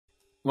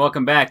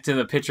welcome back to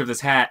the picture of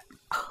this hat.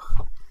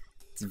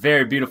 It's a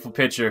very beautiful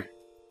picture.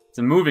 It's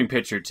a moving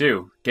picture,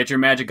 too. Get your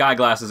magic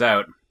eyeglasses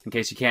out, in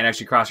case you can't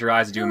actually cross your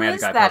eyes and do a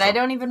magic eye puzzle. Who is that? I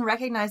don't even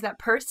recognize that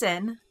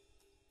person.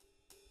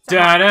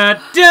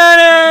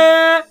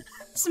 Da-da-da-da!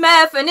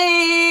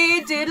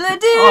 Smaffany, doodle doo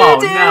Oh,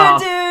 doo no.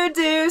 doo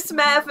doo,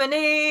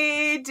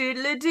 Smaffany,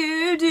 doodle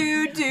doo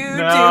doo doo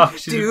No,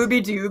 doo,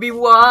 dooby dooby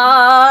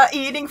wah,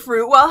 eating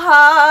fruit while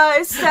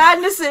high,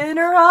 sadness in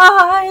her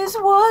eyes.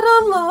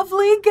 What a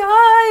lovely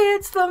guy!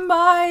 It's the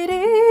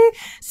mighty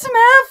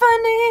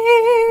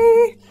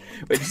Smaffany.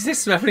 Wait, did you say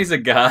Smaffany's a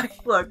guy?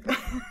 Look,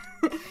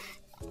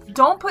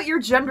 don't put your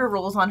gender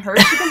roles on her.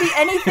 She can be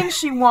anything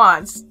she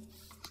wants.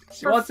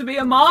 She wants to be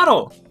a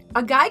model.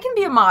 A guy can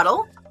be a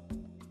model.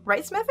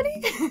 Right,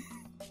 Smaffany?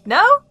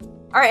 No?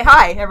 Alright,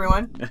 hi,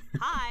 everyone.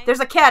 Hi. There's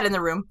a cat in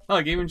the room.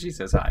 Oh, even she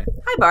says hi.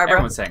 Hi, Barbara.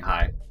 Everyone's saying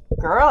hi.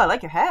 Girl, I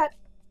like your hat.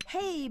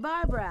 Hey,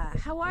 Barbara.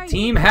 How are you?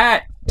 Team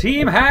hat!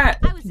 Team hat!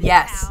 I was in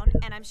Yes. town,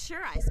 and I'm sure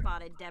I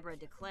spotted Deborah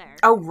DeClaire.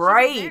 Oh, She's a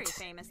right. very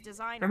famous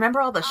designer.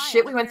 Remember all the I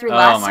shit we am went through very-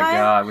 last Oh my time?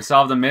 god, we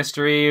solved the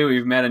mystery,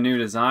 we've met a new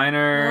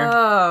designer.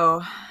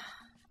 Oh.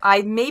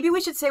 Maybe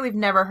we should say we've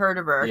never heard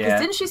of her. Because Yeah.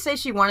 didn't she say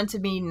she wanted to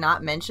be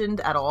not mentioned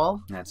at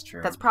all? That's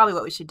true. That's probably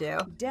what we should do.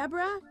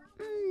 Deborah?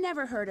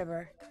 Never heard of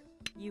her.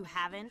 You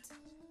haven't?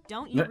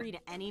 Don't you read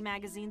any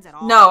magazines at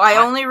all? No, I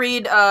only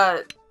read,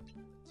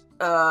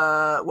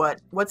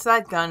 what's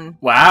that gun?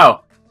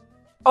 Wow!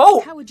 Oh!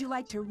 How would you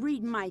like to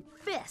read my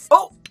fist?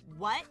 Oh!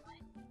 What?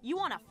 You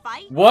want to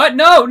fight? What?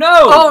 No, no!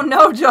 Oh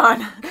no,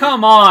 John!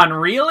 Come on,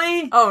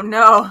 really? Oh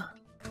no.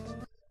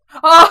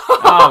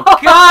 Oh, Oh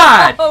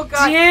god! Oh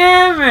god!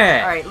 Damn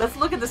it! Alright, let's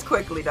look at this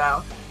quickly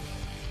now.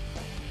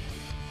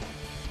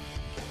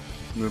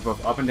 Move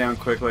both up and down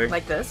quickly.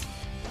 Like this.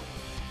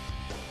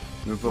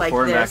 Move both like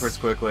forward and this. backwards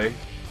quickly.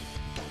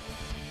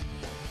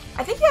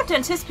 I think you have to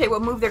anticipate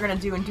what move they're gonna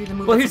do and do the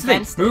move Well, that's here's the thing.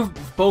 against it.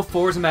 Move both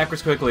forwards and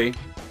backwards quickly.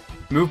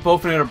 Move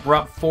both in an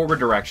abrupt forward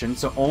direction,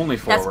 so only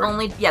forward. That's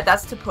only, yeah,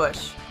 that's to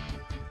push.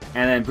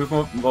 And then move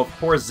both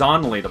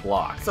horizontally to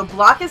block. So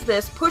block is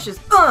this, push is,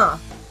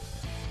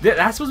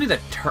 That's supposed to be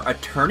a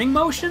turning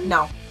motion?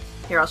 No.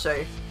 Here, I'll show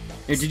you.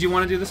 Hey, did you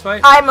want to do this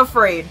fight? I'm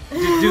afraid.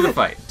 Do the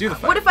fight. Do the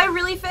fight. What if I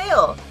really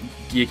fail?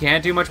 You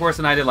can't do much worse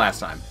than I did last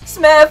time.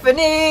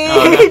 Smaffany!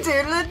 Oh, no.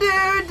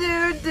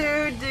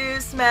 Doodle-doo-doo-doo-doo,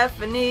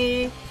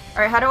 Smaffany.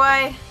 Alright, how do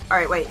I...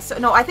 Alright, wait. So,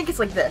 no, I think it's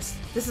like this.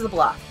 This is a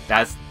block.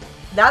 That's...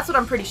 That's what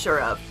I'm pretty sure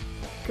of.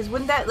 Because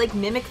wouldn't that, like,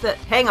 mimic the...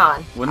 Hang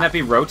on. Wouldn't that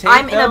be rotate,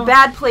 I'm though? in a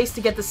bad place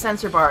to get the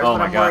sensor bars, Oh what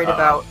my I'm God, worried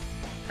about.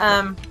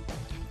 Oh,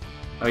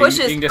 Push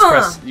you is, can just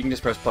press. You can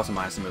just press plus and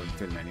minus to move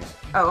through the menus.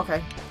 Oh,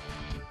 okay.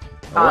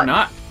 Or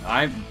not.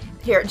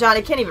 Here, John,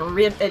 it can't even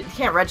it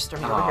can't register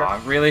me over here.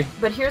 Aw, really?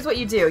 But here's what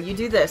you do. You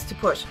do this to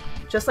push.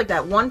 Just like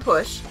that. One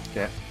push.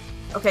 Okay.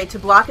 Okay, to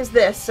block is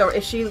this. So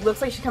if she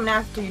looks like she's coming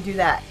after you, do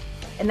that.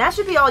 And that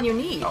should be all you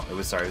need. Oh, it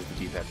was the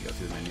D-pad to go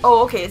through the menus.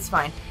 Oh, okay, it's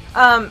fine.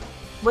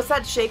 What's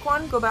that shake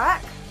one? Go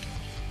back?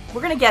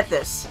 We're gonna get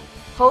this.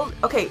 Hold,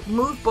 okay,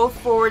 move both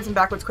forwards and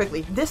backwards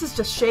quickly. This is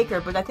just shake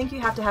her, but I think you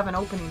have to have an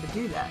opening to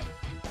do that.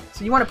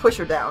 So you want to push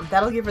her down.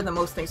 That'll give her the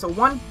most things. So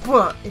one,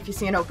 if you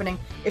see an opening.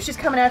 If she's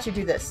coming at you,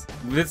 do this.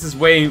 This is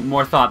way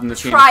more thought than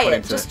this game is Try put it.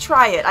 into Just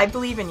try it. I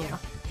believe in you.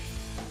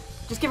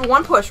 Just give her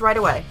one push right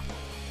away.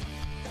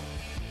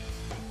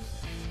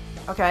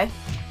 Okay.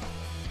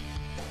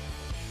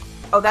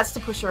 Oh, that's to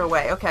push her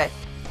away. Okay.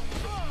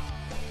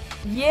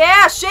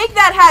 Yeah, shake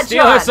that hat,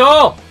 Steal John. her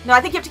soul! No,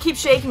 I think you have to keep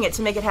shaking it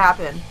to make it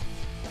happen.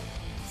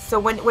 So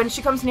when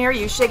she comes near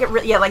you, shake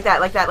it. Yeah, like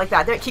that, like that, like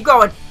that. There, keep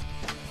going.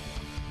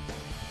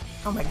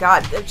 Oh my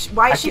God!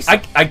 Why is she?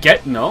 I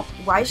get no.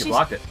 Why is she she?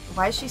 blocked it?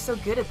 Why is she so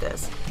good at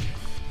this?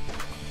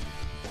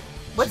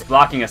 She's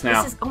blocking us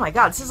now. This is, oh my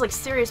God! This is like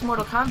serious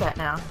Mortal Kombat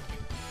now.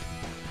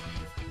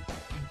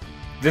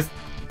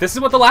 This is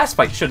what the last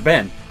fight should have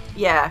been.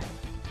 Yeah,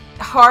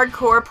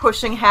 hardcore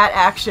pushing hat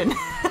action.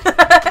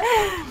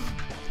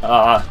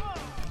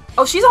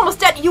 Oh, she's almost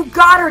dead. You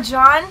got her,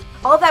 John.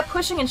 All that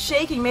pushing and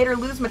shaking made her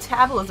lose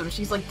metabolism.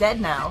 She's like dead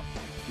now.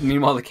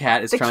 Meanwhile, the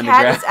cat is trying to The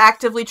cat grab. is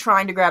actively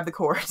trying to grab the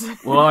cords.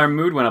 Well, our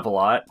mood went up a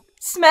lot.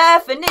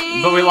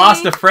 Smaffany! But we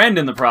lost a friend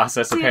in the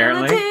process,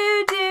 apparently.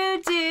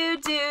 Do,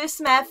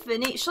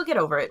 Smaffany. She'll get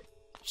over it.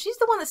 She's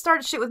the one that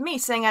started shit with me,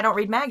 saying I don't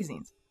read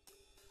magazines.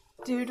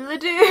 Do.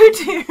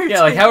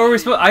 Yeah, like, how are we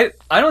supposed...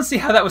 I don't see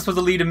how that was supposed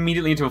to lead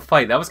immediately into a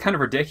fight. That was kind of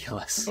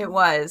ridiculous. It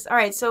was.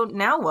 Alright, so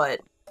now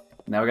what?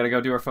 Now we gotta go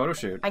do our photo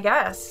shoot. I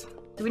guess.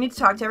 Do we need to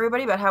talk to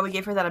everybody about how we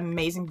gave her that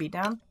amazing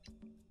beatdown?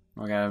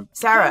 We gotta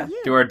Sarah.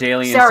 do our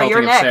daily Sarah, insulting you're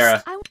of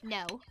next. Sarah.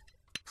 No.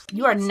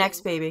 You are Me too.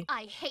 next, baby.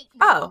 I hate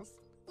Oh. rules.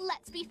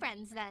 Let's be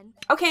friends then.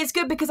 Okay, it's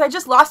good because I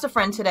just lost a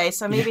friend today,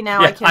 so maybe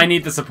now Yeah, I can... I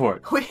need the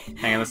support. Wait,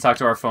 Hang on, let's talk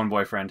to our phone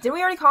boyfriend. didn't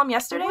we already call him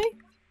yesterday?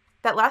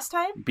 That last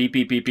time? Beep,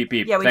 beep, beep, beep,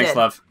 beep. Yeah, we Thanks, did.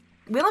 love.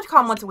 We only have to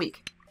call him once a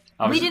week.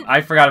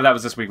 I forgot if that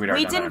was this week. We'd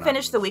already We done that or didn't not.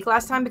 finish the week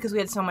last time because we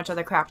had so much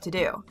other crap to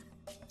do.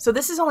 So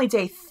this is only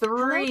day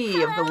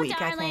 3 of the week,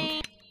 darling. I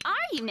think. Are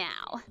you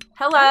now?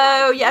 Hello!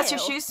 I like Yes, you.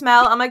 your shoes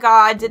smell. Oh my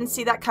god, didn't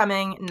see that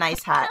coming.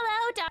 Nice hat.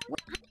 Hello, darling.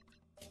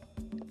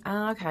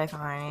 Okay,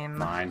 fine.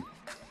 Fine.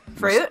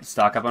 Fruit?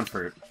 Stock up on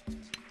fruit.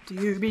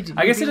 Doobie,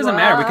 I guess it doesn't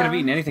matter. We could have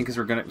eaten anything because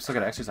we still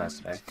got to exercise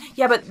today.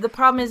 Yeah, but the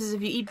problem is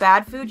if you eat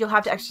bad food, you'll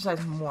have to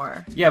exercise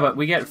more. Yeah, but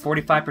we get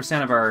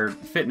 45% of our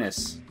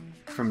fitness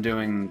from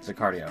doing the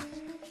cardio.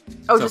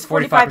 Oh, so just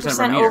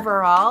 45%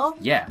 overall?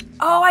 Yeah.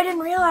 Oh, I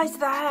didn't realize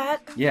that.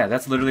 Yeah,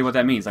 that's literally what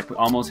that means. Like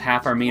almost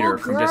half our meter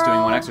from just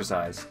doing one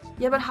exercise.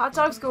 Yeah, but hot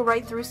dogs go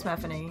right through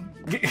Smephany.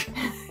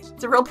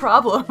 It's a real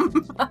problem.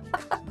 Oh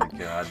my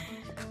god.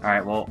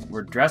 Alright, well,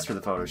 we're dressed for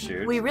the photo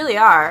shoot. We really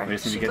are. We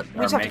just need to get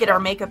we just have to get our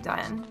makeup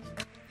done.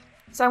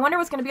 So I wonder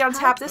what's going to be on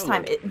tap this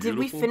time. Did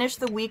we finish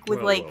the week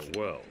with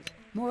Well,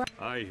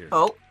 I hear.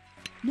 Oh.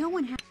 No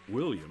one has.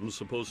 William's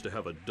supposed to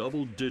have a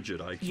double-digit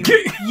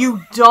IQ.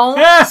 You don't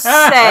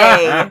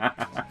say.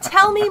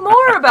 Tell me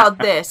more about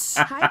this.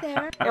 Hi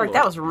there. Eric,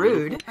 that was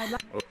rude.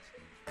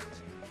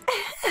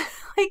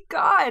 My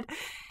god.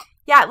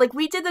 Yeah, like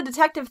we did the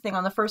detective thing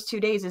on the first 2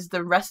 days. Is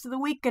the rest of the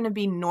week going to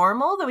be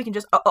normal? That we can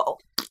just...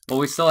 Well,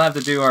 we still have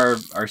to do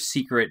our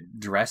secret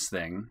dress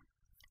thing.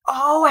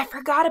 Oh, I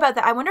forgot about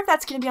that. I wonder if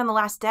that's going to be on the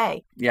last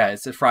day. Yeah,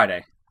 it's a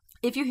Friday.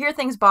 If you hear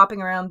things bopping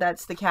around,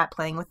 that's the cat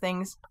playing with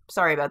things.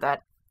 Sorry about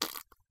that.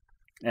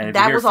 And if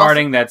you hear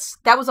farting,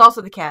 that was also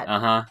the cat.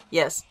 Uh-huh.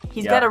 Yes.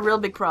 He's got a real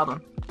big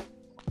problem.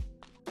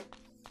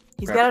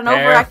 He's got an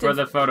Prepare overactive... for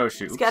the photo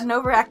shoot. He's got an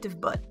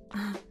overactive butt.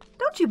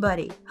 Don't you,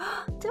 buddy?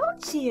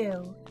 Don't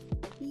you?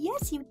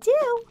 Yes, you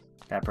do.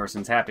 That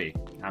person's happy.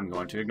 I'm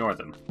going to ignore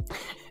them.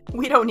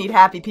 We don't need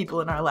happy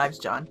people in our lives,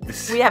 John.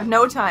 We have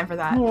no time for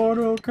that.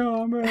 Mortal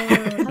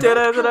Kombat.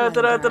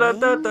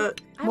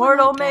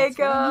 Mortal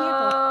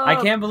makeup. I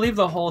can't believe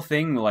the whole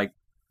thing, like,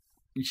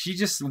 she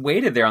just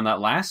waited there on that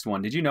last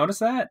one. Did you notice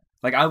that?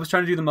 Like, I was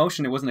trying to do the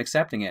motion, it wasn't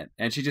accepting it.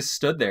 And she just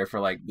stood there for,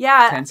 like,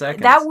 10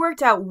 seconds. That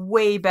worked out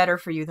way better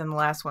for you than the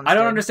last one. I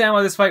don't understand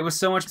why this fight was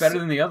so much better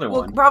than the other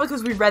one. Probably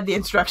because we read the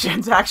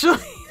instructions,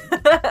 actually.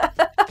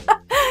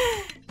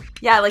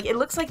 Yeah, like, it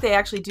looks like they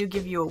actually do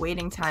give you a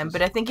waiting time,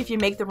 but I think if you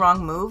make the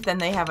wrong move, then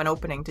they have an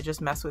opening to just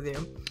mess with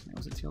you.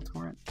 Was it Teal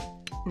Torrent?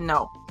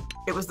 No.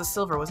 It was the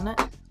silver, wasn't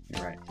it?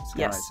 You're right.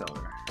 Yes.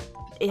 Silver.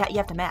 You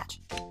have to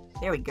match.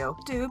 There we go.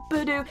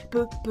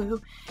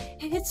 Doo-ba-doo-boo-boo.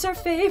 It's our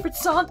favorite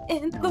song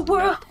in the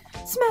world.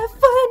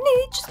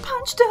 Smephany just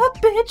punched a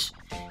bitch.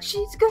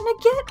 She's gonna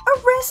get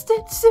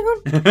arrested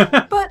soon.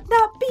 But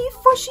not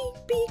before she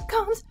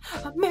becomes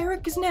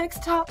America's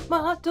Next Top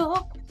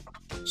Model.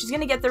 She's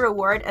gonna get the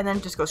reward and then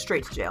just go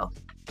straight to jail.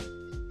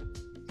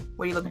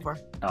 What are you looking for?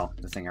 Oh,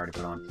 the thing I already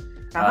put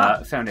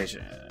on.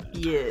 Foundation.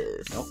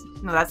 Yes. Nope.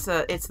 No, that's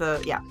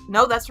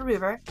no, that's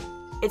remover.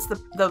 It's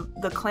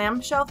the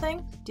clamshell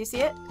thing. Do you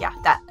see it? Yeah,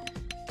 that.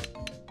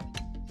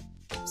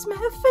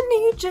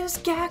 Smephany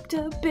just gagged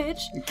a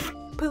bitch.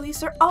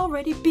 Police are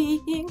already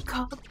being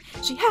called.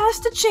 She has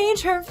to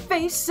change her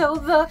face so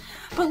the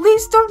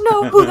police don't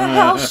know who the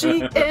hell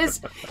she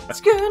is. It's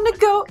gonna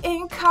go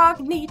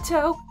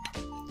incognito.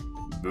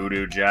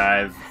 Voodoo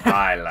Jive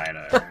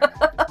eyeliner.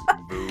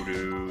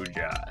 Voodoo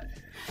Jive.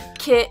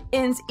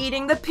 Kittens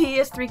eating the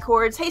PS3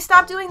 cords. Hey,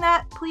 stop doing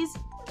that, please.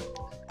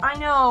 I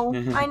know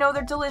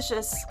they're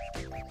delicious.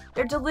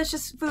 They're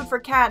delicious food for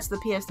cats, the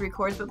PS3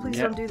 cords, but please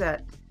don't do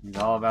that. He's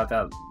all about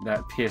that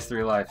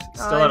PS3 life.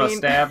 Still out of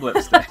stab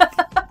lipstick.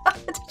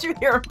 Did you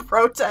hear him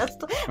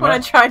protest when I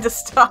tried to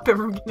stop him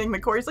from getting the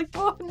cord? He's like,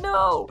 oh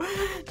no,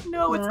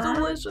 no, it's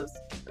delicious.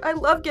 I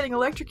love getting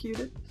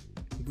electrocuted.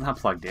 It's not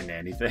plugged into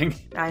anything.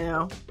 I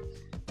know.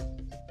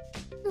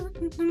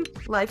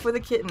 Life with a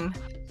kitten.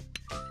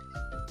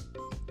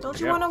 Don't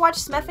you want to watch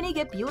Smephany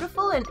get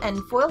beautiful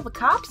and foil the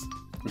cops?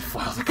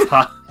 Foil the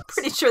cops.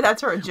 Pretty sure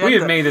that's her agenda. We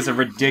have made this a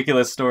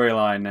ridiculous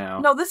storyline now.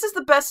 No, this is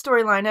the best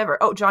storyline ever.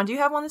 Oh, John, do you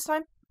have one this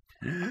time?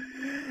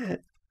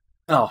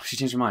 Oh, she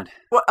changed her mind.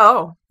 What?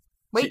 Oh.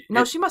 Wait,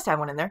 she must have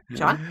one in there.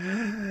 John?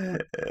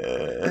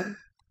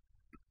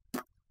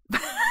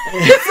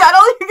 Is that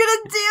all you're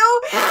gonna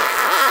do?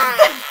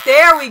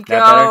 There we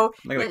go.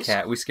 Look at the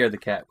cat. We scared the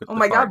cat with Oh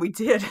my god, we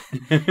did.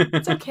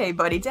 It's okay,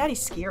 buddy.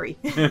 Daddy's scary.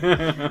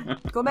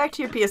 Go back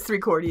to your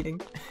PS3 cord eating.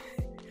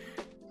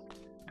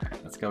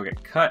 Alright, let's go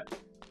get cut.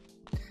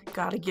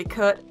 Gotta get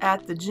cut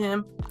at the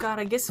gym.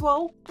 Gotta get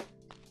swole.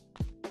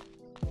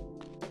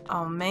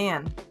 Oh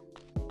man.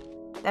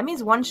 That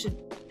means one should...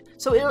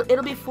 So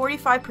it'll be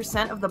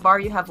 45% of the bar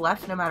you have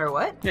left no matter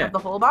what? Yeah. Of the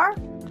whole bar?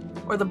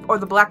 Or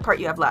the black part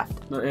you have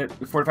left?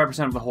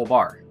 45% of the whole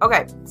bar.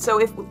 Okay, so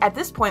if at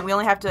this point we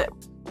only have to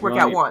work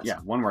out once. Yeah,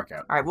 one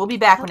workout. Alright, we'll be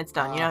back when it's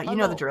done. You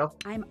know the drill.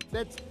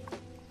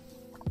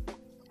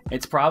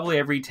 It's probably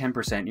every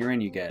 10% you're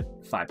in, you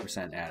get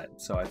 5% added.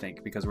 So I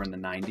think because we're in the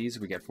 90s,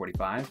 we get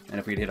 45. And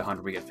if we'd hit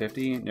 100, we get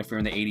 50. And if we're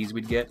in the 80s,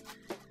 we'd get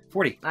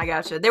 40. I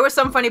gotcha. There were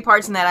some funny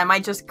parts in that. I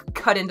might just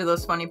cut into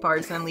those funny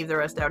parts and then leave the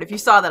rest out. If you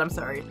saw that, I'm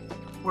sorry.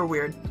 We're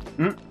weird.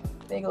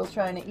 Bagel's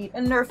trying to eat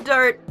a Nerf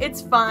dart.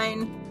 It's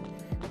fine.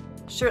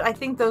 Sure, I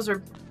think those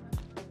are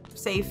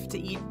safe to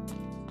eat.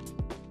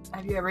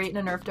 Have you ever eaten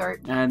a Nerf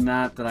dart?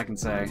 Not that I can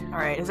say.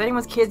 Alright, has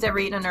anyone's kids ever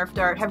eaten a Nerf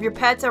dart? Have your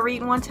pets ever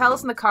eaten one? Tell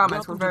us in the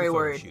comments. We're very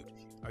worried.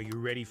 Are you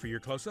ready for your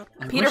close-up?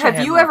 Peter,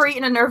 have you ever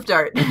eaten a Nerf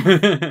dart?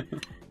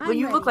 Well,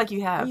 you look like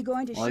you Are have. you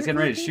going to Well, he's shoot getting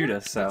me, ready to Peter? shoot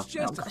us, so.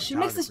 Oh, gosh, she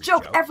makes this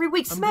joke every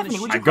week. Stephanie,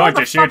 would you I'm going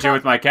grow to the shoot fuck you up?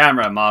 with my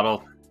camera,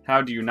 model.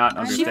 How do you not She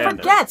understand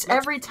this? forgets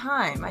every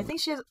time. I think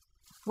she has...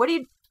 What do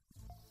you...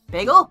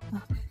 Bagel?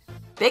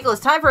 Bagel,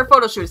 it's time for a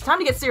photo shoot. It's time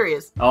to get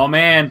serious. Oh,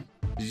 man.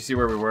 Did you see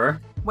where we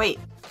were? Wait.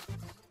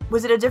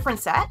 Was it a different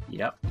set?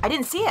 Yep. I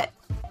didn't see it.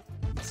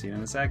 See you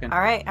in a second.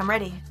 Alright, I'm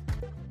ready.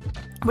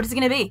 What is it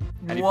gonna be?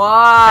 How do you,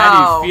 Wow.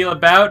 How do you feel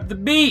about the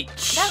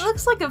beach? That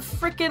looks like a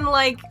freaking,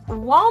 like,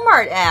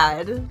 Walmart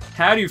ad.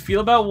 How do you feel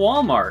about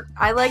Walmart?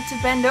 I like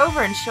to bend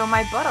over and show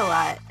my butt a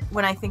lot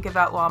when I think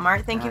about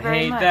Walmart. Thank you very I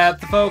hate much.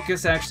 that the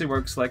focus actually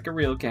works like a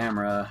real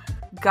camera.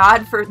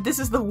 God, this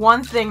is the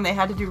one thing they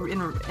had to do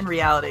in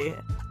reality.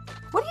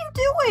 What are you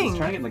He's doing?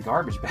 trying to get in the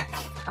garbage bag.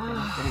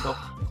 There you go.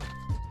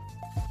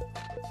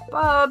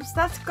 Bubs,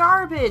 that's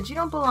garbage. You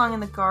don't belong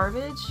in the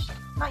garbage.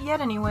 Not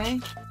yet, anyway.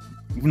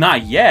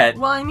 Not yet.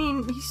 Well, I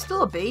mean, he's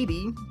still a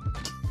baby.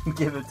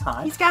 Give it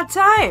time. He's got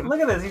time. Look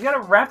at this. He's got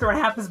it wrapped around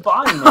half his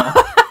body now.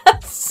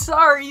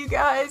 Sorry, you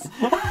guys.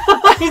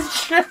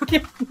 He's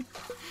joking.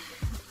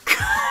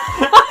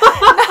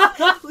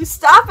 We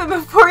stop him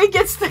before he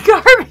gets the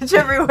garbage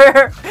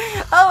everywhere.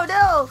 Oh,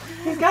 no.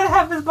 He's got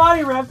half his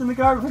body wrapped in the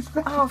garbage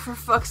bag. Oh, for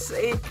fuck's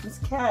sake. This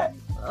cat.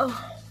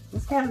 Oh,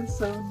 This cat is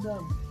so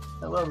dumb.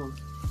 I love him.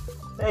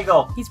 There you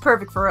go. he's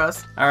perfect for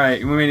us.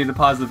 Alright, we may need to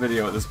pause the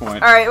video at this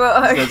point. All right,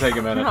 well... It's gonna take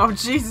a minute. Oh,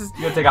 Jesus. It's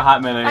gonna take a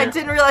hot minute I here.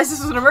 didn't realize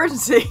this was an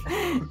emergency.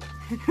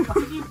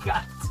 You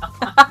got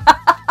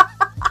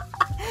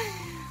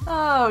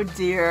Oh,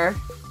 dear.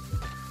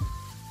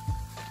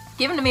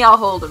 Give him to me, I'll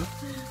hold him.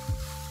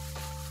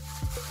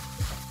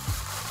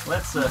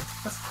 Let's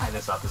tie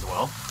this up as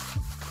well.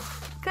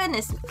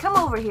 Goodness, come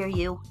over here,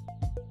 you.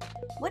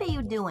 What are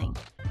you doing?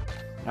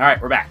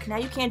 Alright, we're back. Now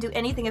you can't do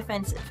anything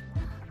offensive.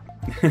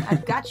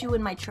 I've got you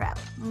in my trap.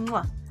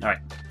 Mwah. Alright.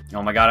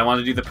 Oh my god, I want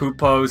to do the poop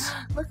pose.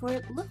 Look,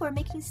 we're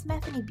making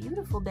Smethany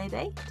beautiful,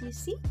 baby. Do you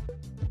see?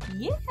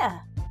 Yeah.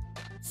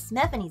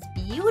 Smethany's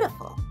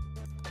beautiful.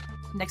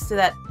 Next to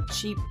that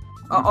cheap...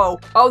 Uh-oh.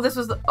 Oh, this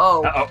was the...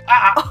 Oh. Uh-oh.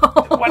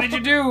 Ah! What did you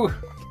do?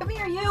 Come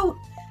here, you.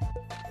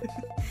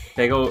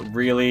 Bagel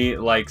really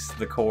likes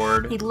the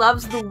cord. He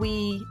loves the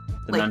Wii...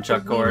 The like,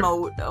 nunchuck the cord.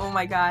 Wiimote. Oh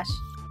my gosh.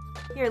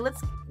 Here,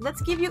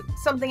 let's give you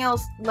something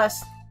else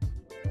less...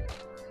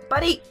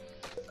 Buddy!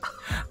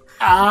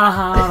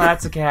 Ah,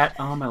 that's a cat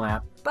on my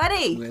lap.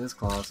 Buddy! Look at his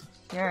claws.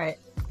 You're alright.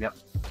 Yep.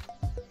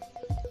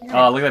 You're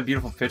Oh, look at that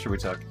beautiful picture we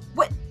took.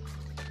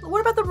 What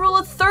about the rule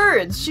of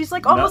thirds? She's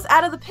like almost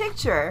out of the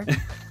picture.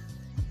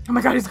 Oh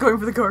my god, he's going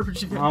for the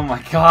garbage again. Oh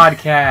my god,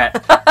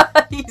 cat.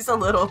 He's a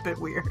little bit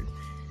weird.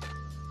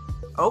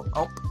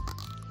 Oh.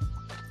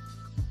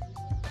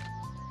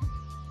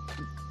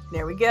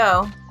 There we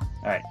go.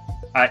 Alright.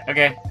 Alright,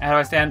 okay. How do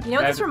I stand? You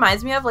know what this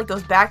reminds me of? Like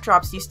those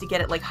backdrops you used to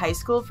get at like high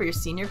school for your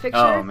senior picture.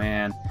 Oh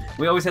man.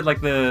 We always had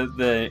like the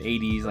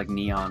 80s like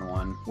neon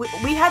one.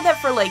 We had that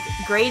for like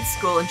grade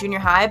school and junior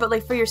high, but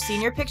like for your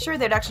senior picture,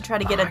 they'd actually try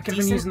to get I a could have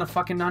decent... been using the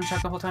fucking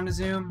nunchuck the whole time to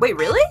zoom. Wait,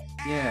 really?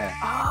 Yeah.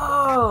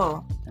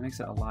 Oh. That makes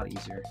it a lot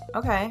easier.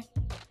 Okay.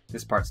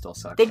 This part still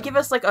sucks. They'd though. give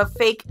us like a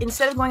fake,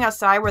 instead of going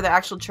outside where the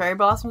actual cherry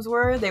blossoms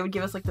were, they would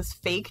give us like this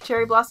fake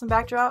cherry blossom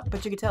backdrop,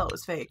 but you could tell it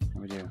was fake.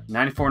 What would you do?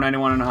 94,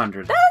 91, and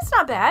 100. That's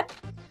not bad.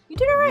 You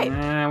did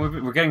alright.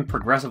 We're getting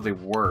progressively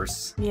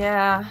worse.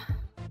 Yeah.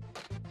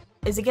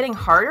 Is it getting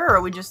harder, or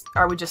are we just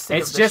sick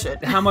It's of this just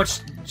shit? how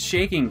much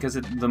shaking, because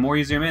the more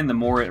you zoom in, the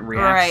more it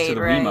reacts to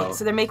the Wiimote.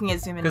 So they're making it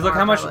zoom in. Because look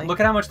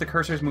at how much the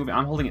cursor's moving.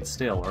 I'm holding it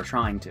still, or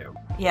trying to.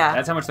 Yeah.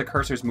 That's how much the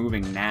cursor's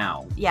moving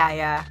now.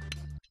 Yeah.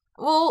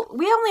 Well,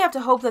 we only have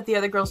to hope that the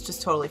other girls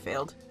just totally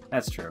failed.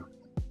 That's true.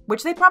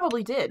 Which they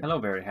probably did. Hello,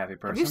 very happy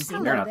person. you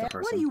seen You're that? not the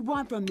person. What do you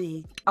want from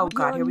me? Oh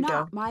god, You're here we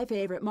not go. my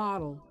favorite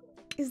model.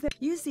 Is that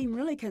you seem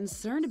really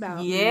concerned about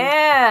me?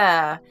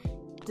 Yeah.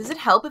 Does it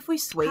help if we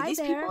sway Hi these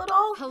there. people at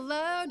all?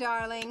 Hello,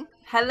 darling.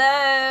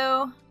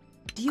 Hello.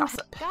 Do you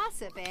Gossip.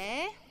 Gossip,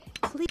 eh?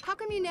 How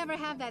come you never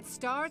have that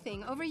star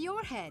thing over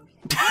your head?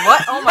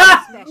 What? Oh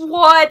my.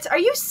 What? Are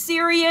you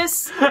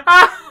serious?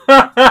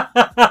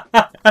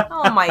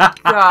 Oh my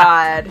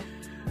god.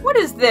 What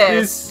is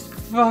this? This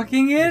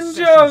fucking in Session's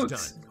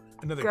jokes. done.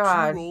 Another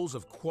God. 2 rolls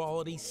of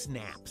quality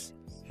snaps.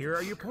 Here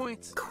are your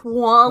points.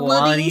 Quality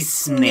Quality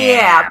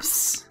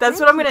snaps. That's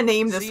what I'm gonna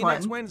name this See you one.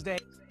 next Wednesday.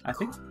 I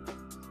think.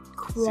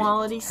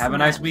 Quality snaps. Have a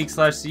nice week.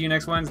 / see you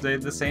next Wednesday.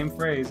 The same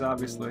phrase,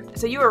 obviously.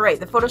 So you were right.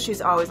 The photo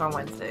shoot's always on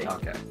Wednesday.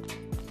 Okay.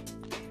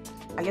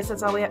 I guess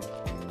that's all we have.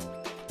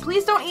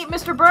 Please don't eat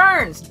Mr.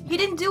 Burns. He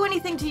didn't do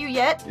anything to you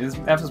yet. This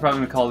episode's probably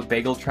gonna be called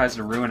Bagel Tries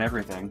to Ruin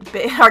Everything.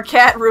 Our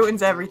cat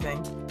ruins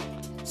everything.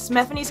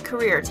 Smethany's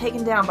career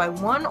taken down by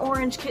one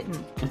orange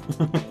kitten.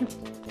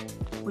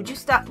 Would you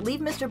stop? Leave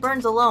Mr.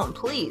 Burns alone,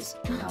 please.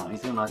 No,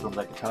 he's gonna knock over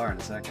that guitar in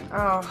a second.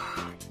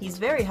 Oh, he's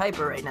very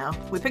hyper right now.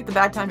 We picked the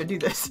bad time to do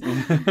this.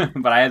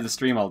 But I had the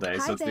stream all day,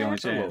 so Hi it's the there. only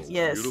chance.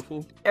 Yes.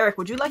 Beautiful. Eric,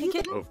 would you like a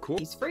kitten? Of course.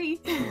 He's free.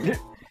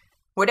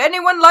 Would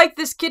anyone like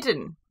this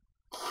kitten?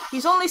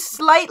 He's only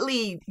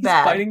slightly He's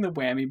bad. biting the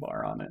whammy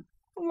bar on it.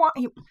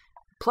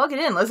 Plug it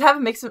in. Let's have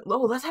him make some. Oh,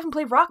 let's have him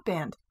play Rock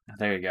Band.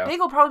 There you go.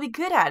 Bagel probably be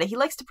good at it. He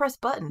likes to press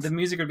buttons. The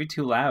music would be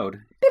too loud.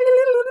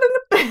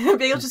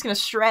 Bagel's just gonna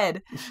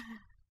shred.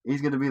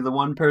 He's gonna be the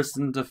one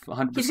person to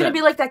 100%. He's gonna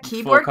be like that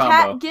keyboard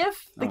cat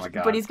gif. Oh my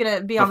God. But he's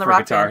gonna be on the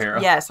Rock Guitar Band.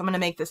 Hero. Yes, I'm gonna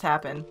make this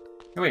happen.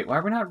 Hey, wait, why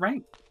are we not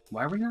ranked?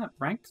 Why are we not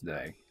ranked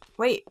today?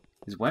 Wait.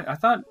 I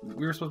thought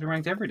we were supposed to be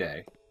ranked every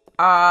day.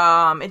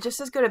 It just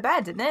says go to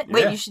bed, didn't it? Yeah.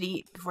 Wait, you should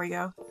eat before you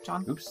go,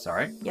 John. Oops,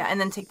 sorry. Yeah, and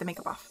then take the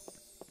makeup off.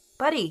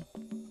 Buddy,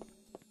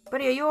 are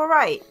you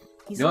alright?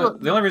 The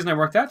only reason I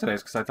worked out today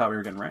is because I thought we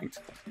were getting ranked.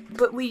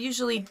 But we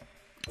usually...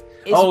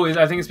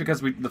 I think it's because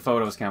the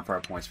photos count for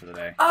our points for the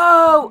day.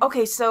 Oh,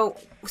 okay, so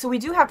we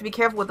do have to be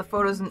careful with the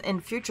photos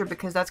in future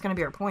because that's going to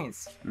be our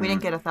points. We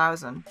didn't get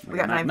 1,000. We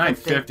got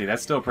 950.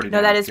 That's still pretty good.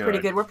 No, that is pretty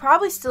good. We're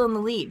probably still in the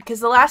lead because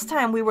the last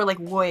time we were like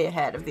way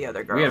ahead of the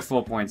other girls. We had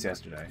full points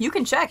yesterday. You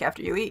can check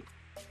after you eat.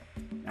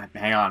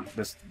 Hang on.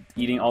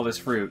 Eating all this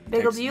fruit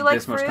Bagel, takes do you like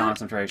this much fruit?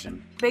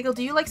 concentration. Bagel,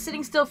 do you like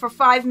sitting still for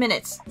 5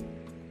 minutes?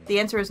 The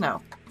answer is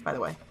no, by the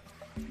way.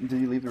 Did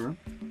you leave the room?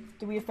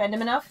 Did we offend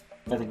him enough?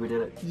 I think we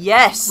did it.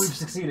 Yes! We've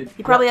succeeded.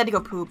 He probably had to go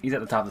poop. He's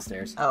at the top of the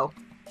stairs. Oh.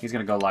 He's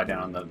gonna go lie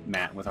down on the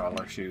mat with all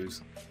our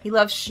shoes. He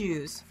loves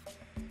shoes.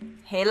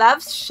 He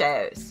loves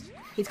shoes.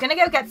 He's gonna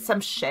go get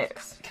some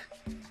shoes.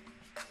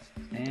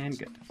 And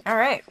good.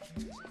 Alright.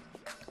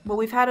 Well,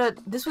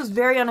 this was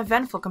very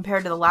uneventful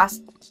compared to the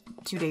last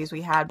 2 days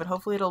we had, but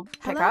hopefully it'll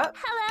pick up.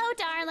 Hello,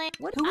 darling.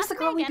 Who was the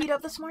girl we beat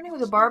up this morning?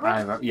 Was it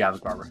Barbara? Yeah, it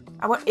was Barbara.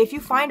 If you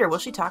find her, will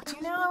she talk to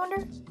you now, I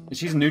wonder?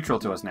 She's neutral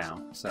to us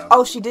now, so...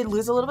 Oh, she did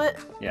lose a little bit?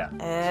 Yeah.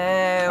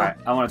 Oh. Alright,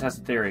 I want to test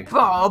the theory.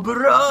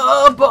 Barbara.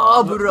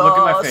 Look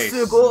at my face.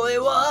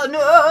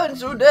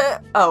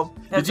 Oh.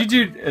 Did you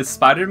do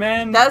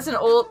Spider-Man? That's an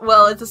old...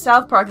 Well, it's a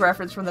South Park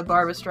reference from the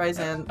Barbra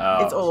Streisand.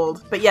 Oh. It's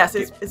old. But yes,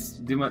 it's...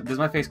 Does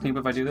my face clean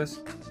up if I do this?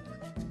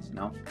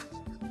 No?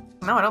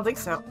 No, I don't think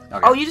so. Okay.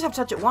 Oh, you just have to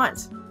touch it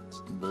once.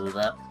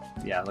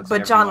 Yeah, it looks But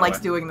like John likes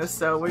doing this,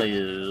 so but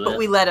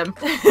we let him.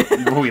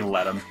 We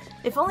let him.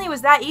 If only it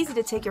was that easy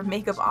to take your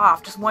makeup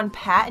off. Just one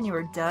pat and you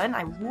were done.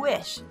 I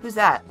wish. Who's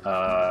that?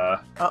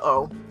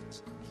 Uh-oh.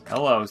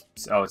 Hello.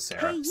 Oh, it's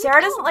Sarah. Hey,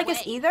 Sarah doesn't like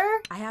us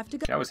either? I have to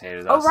go. She always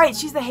hated us. Oh, right.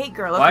 She's the hate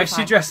girl. Why Okay, is she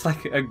fine. dressed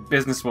like a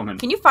businesswoman?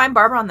 Can you find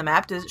Barbara on the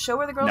map? Does it show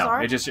where the girls No,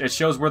 are? it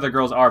shows where the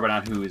girls are, but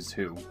not who is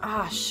who.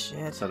 Ah,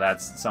 shit. So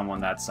that's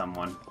someone.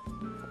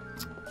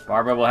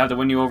 Barbara will have to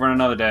win you over on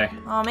another day.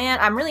 Oh, man.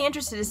 I'm really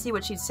interested to see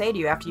what she'd say to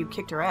you after you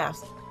kicked her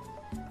ass.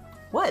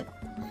 What?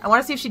 I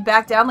want to see if she'd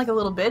back down like a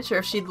little bitch or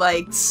if she'd,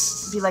 like,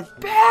 be like,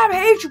 Bam,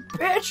 hate you,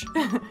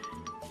 bitch!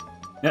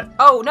 Yeah.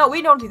 Oh, no,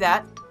 we don't do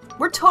that.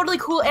 We're totally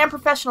cool and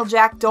professional,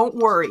 Jack. Don't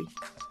worry.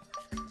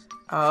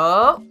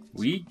 Oh.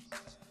 We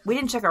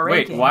didn't check our Wait,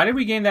 ranking. why did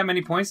we gain that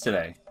many points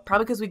today?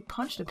 Probably because we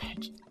punched a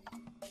bitch.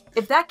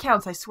 If that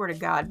counts, I swear to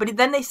God. But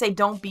then they say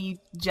don't be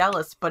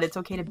jealous, but it's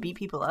okay to beat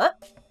people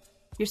up?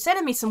 You're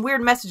sending me some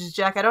weird messages,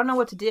 Jack. I don't know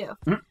what to do.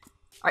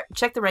 Alright,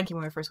 check the ranking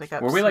when we first wake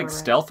up. Were we like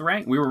stealth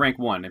rank? We were rank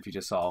 1, if you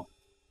just saw.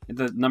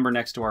 The number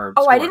next to our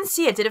Oh, score. I didn't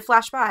see it. Did it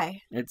flash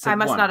by? I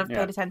must 1, not have yeah.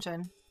 paid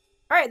attention.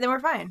 Alright, then we're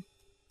fine.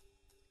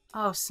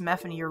 Oh,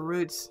 Smeffany, your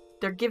roots.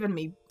 They're giving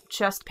me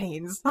chest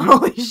pains.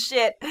 Holy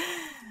shit.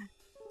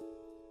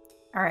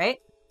 Alright.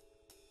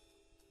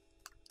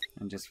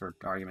 And just for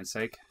argument's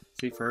sake,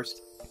 see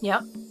first.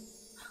 Yep.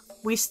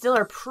 We still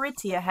are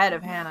pretty ahead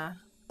of Hannah.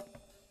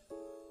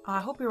 I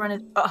hope we run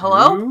it.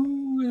 Hello?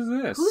 Who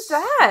is this? Who's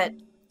that?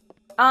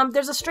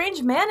 There's a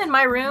strange man in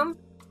my room.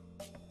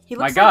 He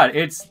looks My God,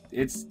 it's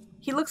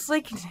he looks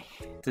like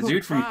the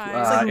dude from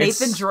it's like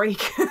Nathan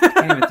Drake. I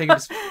can't even think of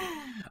his...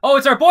 Oh,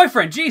 it's our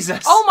boyfriend,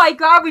 Jesus! Oh my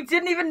God, we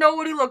didn't even know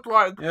what he looked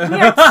like. We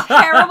are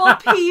terrible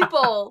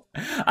people.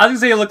 I was gonna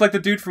say he looked like the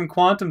dude from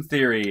Quantum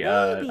Theory.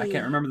 I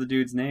can't remember the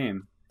dude's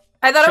name.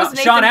 I thought it was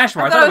Nathan, Sean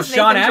Ashmore. I thought it was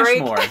Sean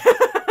Nathan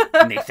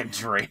Ashmore. Nathan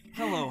Drake.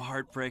 Hello,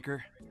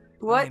 Heartbreaker.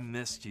 What? I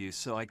missed you,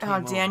 so I came Oh,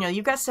 over. Daniel,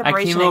 you've got I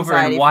separation came over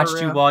anxiety and watched for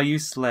you real. while you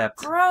slept.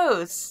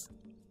 Gross.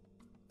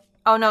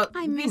 Oh no,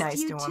 I be missed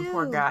nice you to him, too.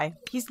 poor guy.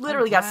 He's I'm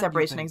literally got glad you've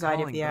separation been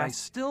anxiety of calling, the but I ass.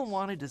 still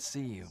wanted to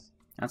see you.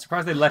 I'm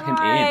surprised they let him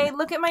Hi, in.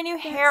 look at my new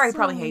hair. He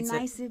probably hates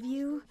nice of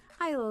you.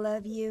 I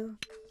love you.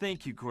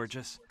 Thank you,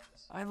 gorgeous.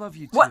 I love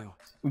you What? too.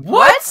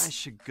 What? I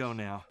should go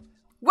now.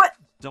 What?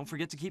 Don't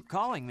forget to keep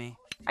calling me.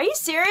 Are you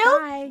serial?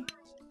 Bye.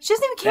 She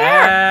doesn't even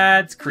care.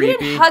 That's You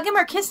creepy. didn't hug him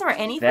or kiss him or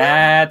anything?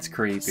 That's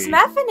creepy.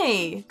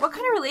 Smeffany, what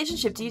kind of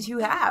relationship do you two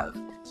have?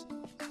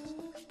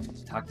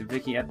 Talk to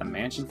Vicky at the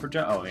mansion for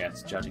Oh yeah,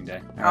 it's judging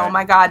day. All Oh right.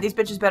 my God, these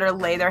bitches better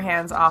lay their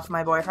hands off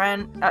my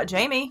boyfriend.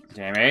 Jamie.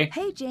 Jamie.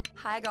 Hey, Jane.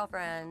 Hi,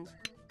 girlfriend.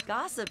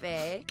 Gossip,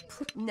 eh?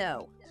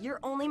 No, you're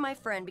only my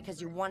friend because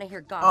you want to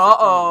hear gossip.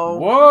 Uh-oh.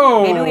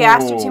 Whoa. Maybe we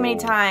asked her too many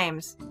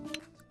times.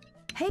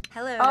 Hey,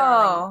 hello,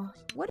 darling.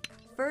 Oh. What?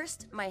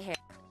 First, my hair.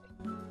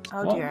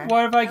 Oh dear.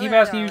 What if I keep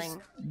Hello, asking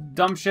darling. you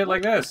dumb shit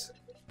like this?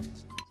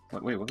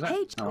 Wait, what was that?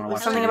 Hey, I wanna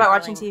watch Something TV. about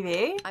watching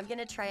TV? I'm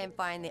gonna try and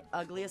find the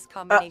ugliest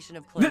combination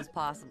of clothes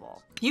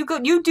possible. You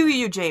do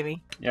you,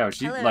 Jamie. Yo,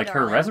 she Hello, like her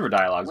darling. reservoir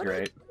dialogue's What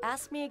great.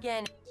 Ask me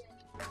again.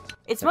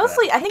 It's Look at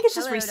mostly, I think it's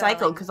just Hello, recycled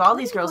darling. because all What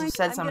these are you girls going- have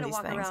said I'm some of gonna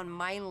these walk things. around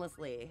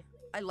mindlessly.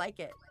 I like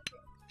it.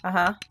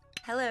 Uh-huh.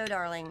 Hello,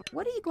 darling.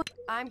 What are you going?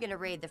 I'm gonna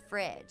raid the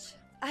fridge.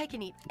 I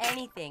can eat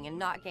anything and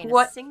not gain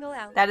What? a single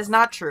ounce. That is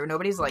not true.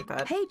 Nobody's like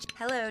that. Hey,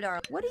 Hello,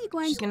 darling. what are you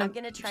going She's to... gonna, I'm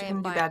gonna try she's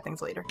and gonna do find- bad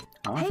things later.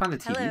 I want to find the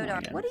TV Hello, one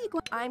darling. again. What are you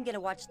going... I'm gonna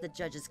watch the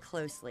judges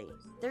closely.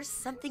 There's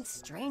something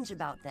strange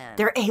about them.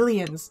 They're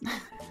aliens.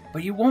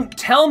 But you won't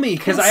tell me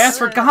because I asked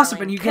for Hello, gossip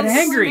darling. and you get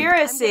angry.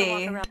 Conspiracy. I'm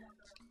gonna walk around-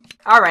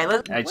 All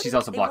right, And she's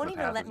also They blocked won't the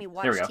even passage. let me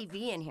watch There we go.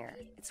 TV in here.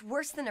 It's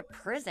worse than a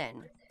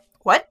prison.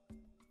 What?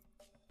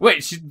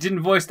 Wait, she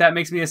didn't voice that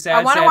makes me a sad,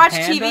 I want to sad watch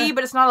panda? TV,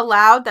 but it's not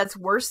allowed. That's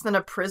worse than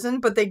a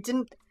prison, but they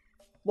didn't...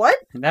 What?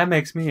 That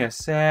makes me a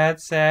sad,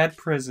 sad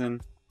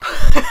prison.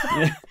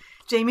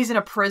 Jamie's in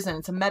a prison.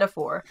 It's a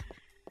metaphor.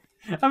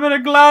 I'm in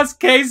a glass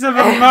case of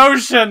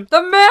emotion.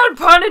 The man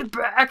punted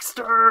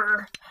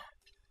Baxter!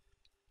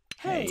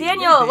 Hey,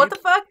 Daniel, babe. what the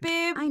fuck,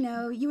 babe? I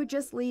know, you were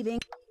just leaving.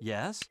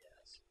 Yes?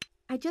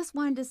 I just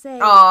wanted to say...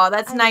 Oh,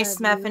 that's I nice,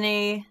 love you.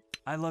 Smephany.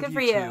 I love Good you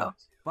for too. you.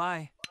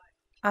 Bye.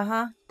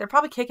 Uh-huh. They're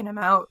probably kicking him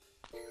out.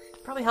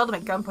 Probably held him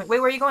at gunpoint. Wait,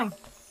 where are you going?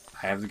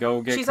 I have to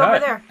go get She's cut. over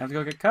there. I have to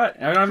go get cut.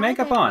 I don't have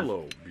makeup on.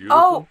 Hello, beautiful.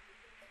 Oh!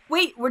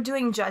 Wait, we're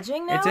doing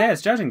judging now?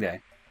 It's judging day.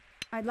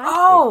 I'd like...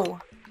 Oh!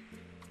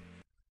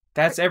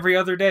 That's every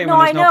other day No,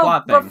 when I there's no know,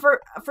 plot but thing.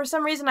 for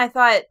some reason I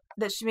thought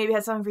that she maybe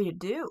had something for you to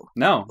do.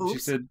 No, she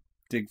Oops. said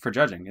dig for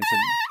judging. It's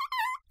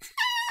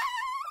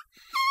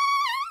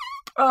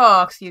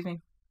Oh, excuse me.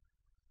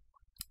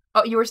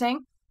 Oh, you were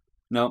saying?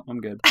 no, I'm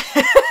good.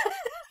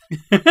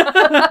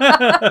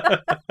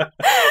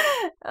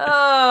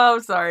 Oh,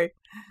 I'm sorry.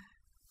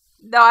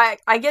 No,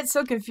 I get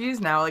so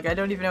confused now. Like, I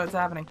don't even know what's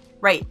happening.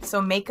 Right,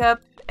 so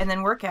makeup and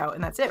then workout,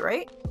 and that's it,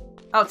 right?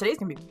 Oh, today's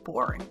gonna be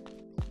boring.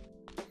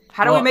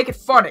 How do we Well- make it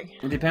funny?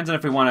 It depends on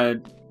if we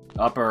want to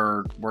up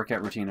our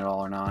workout routine at all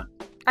or not.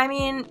 I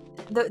mean,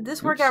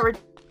 this workout...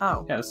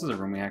 Oh. Yeah, this is a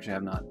room we actually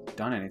have not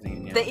done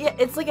anything in yet.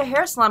 It's like a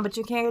hair salon, but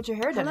you can't get your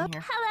hair done in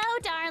here. Hello,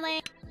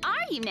 darling. Are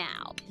you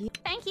now?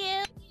 Thank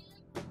you.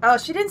 Oh,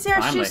 she didn't say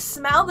our Finally. shoes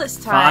smell this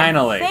time.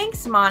 Finally.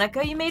 Thanks,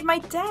 Monica. You made my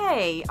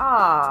day.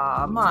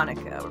 Aw,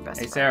 Monica. We're best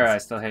Hey, friends. Sarah, I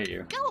still hate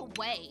you. Go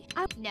away.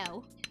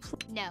 No.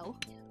 No.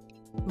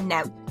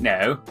 No.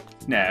 No.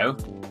 No.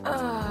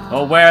 Ugh.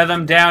 We'll wear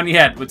them down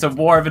yet. It's a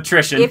war of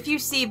attrition. If you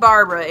see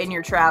Barbara in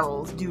your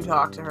travels, do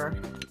talk to her.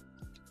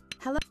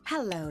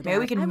 Hello, Maybe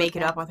we can darling. make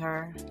it up with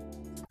her.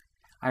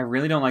 I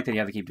really don't like that you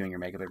have to keep doing your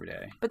makeup every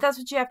day. But that's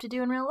what you have to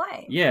do in real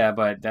life. Yeah,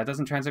 but that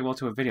doesn't translate well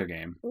to a video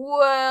game.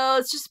 Well,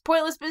 it's just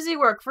pointless busy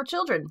work for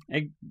children.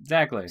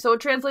 Exactly. So it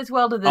translates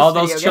well to this All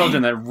video those game.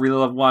 children that really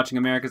love watching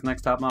America's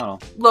Next Top Model.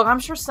 Look, I'm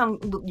sure some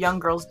young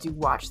girls do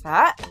watch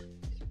that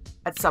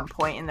at some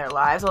point in their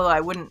lives, although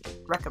I wouldn't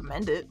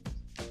recommend it.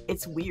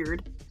 It's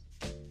weird.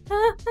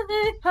 Damn,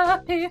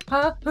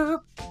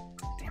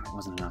 it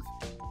wasn't enough.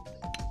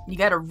 You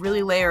gotta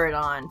really layer it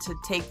on to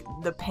take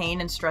the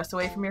pain and stress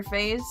away from your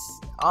face.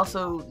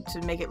 Also,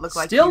 to make it look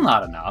like Still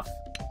not enough.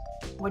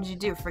 What did you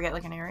do? Forget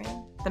like an area?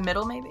 The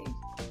middle, maybe?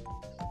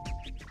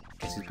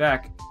 Guess who's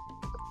back?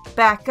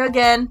 Back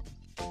again.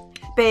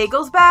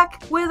 Bagel's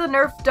back with a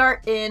Nerf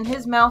dart in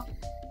his mouth.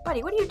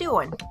 Buddy, what are you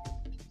doing?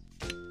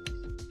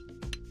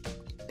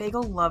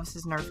 Bagel loves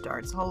his Nerf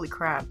darts. Holy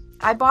crap.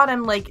 I bought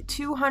him like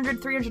 $200,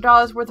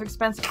 $300 worth of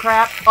expensive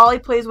crap. All he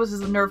plays with is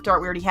the Nerf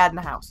dart we already had in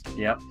the house.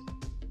 Yep.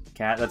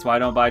 Cat. That's why I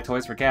don't buy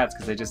toys for cats,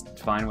 because they just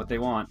find what they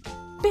want.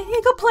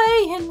 Bagel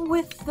playing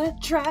with the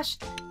trash.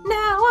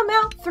 Now I'm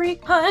out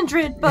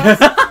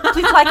 $300.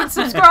 Please like and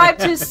subscribe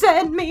to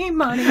send me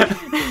money.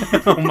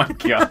 Oh my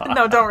god.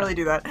 No, don't really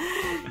do that.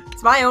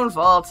 It's my own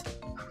fault.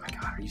 Oh my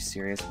god, are you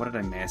serious? What did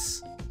I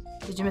miss?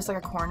 Did you miss like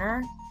a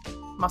corner?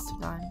 Must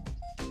have done.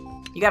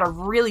 You gotta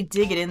really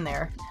dig it in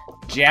there.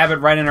 Jab it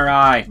right in her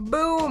eye.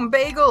 Boom,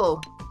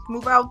 Bagel.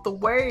 Move out the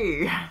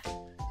way.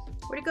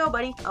 Where'd it go,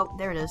 buddy? Oh,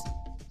 there it is.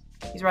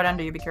 He's right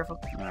under you. Be careful.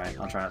 Alright,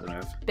 I'll try not to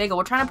move. Bagel,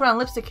 we're trying to put on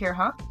lipstick here,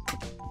 huh?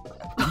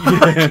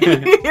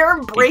 Can you hear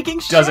him breaking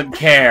shit? Doesn't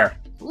care.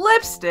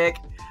 Lipstick?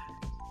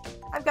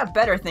 I've got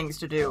better things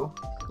to do.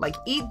 Like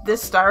eat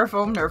this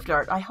styrofoam Nerf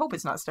dart. I hope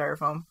it's not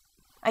styrofoam.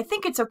 I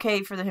think it's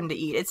okay for him to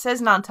eat. It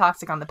says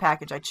non-toxic on the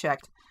package. I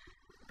checked.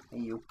 Hey,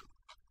 you.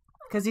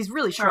 Because he's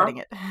really shredding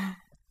it.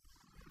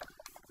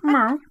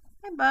 Hi,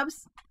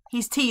 Bubs.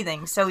 He's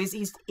teething, so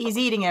he's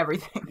eating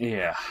everything.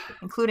 Yeah.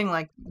 Including,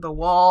 like, the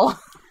wall,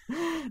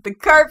 the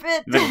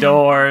carpet, The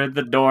door,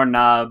 the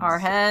doorknobs, our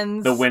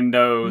hens, the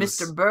windows,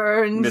 Mr.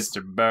 Burns,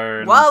 Mr.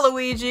 Burns.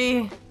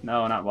 Waluigi.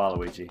 No, not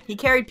Waluigi. He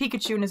carried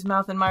Pikachu in his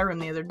mouth in my room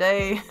the other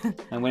day.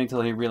 I'm waiting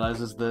till he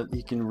realizes that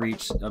he can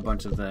reach a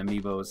bunch of the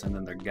amiibos and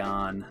then they're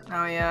gone.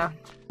 Oh, yeah.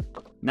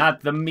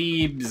 Not the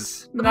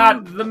Meebs!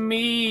 Not the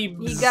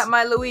Meebs! He got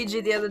my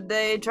Luigi the other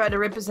day, tried to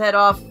rip his head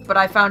off, but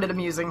I found it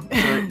amusing.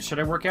 Should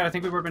I work out? I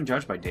think we were being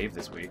judged by Dave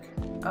this week.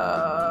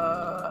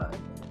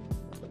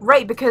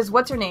 Right, because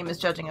what's her name is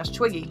judging us?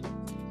 Twiggy.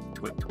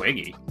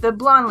 Twiggy? The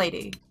blonde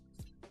lady.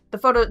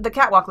 The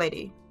catwalk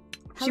lady.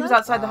 She was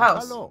outside the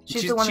house. Hello.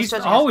 She's the one that's She's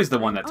judging always us. the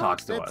one that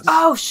talks to us.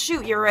 Oh,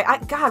 shoot, you're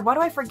right. God, why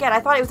do I forget? I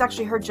thought it was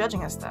actually her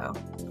judging us, though.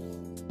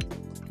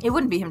 It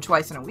wouldn't be him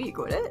twice in a week,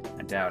 would it?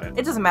 I doubt it.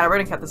 It doesn't matter. We're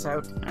gonna cut this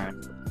out. Alright.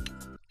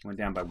 Went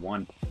down by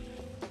 1.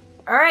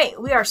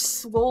 Alright, we are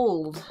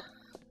swolled.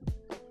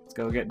 Let's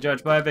go get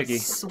judged by Vicky.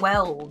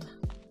 Swelled.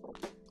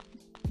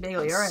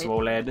 Bagel, you alright?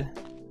 Swoled.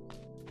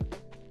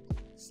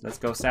 Let's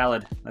go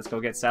salad. Let's go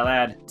get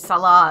salad.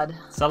 Salad.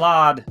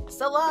 Salad.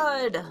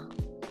 Salad!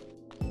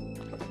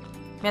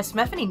 Man,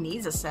 Stephanie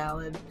needs a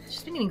salad.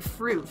 She's been eating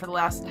fruit for the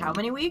last how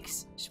many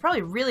weeks? She's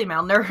probably really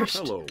malnourished.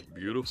 Hello,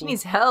 beautiful. She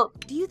needs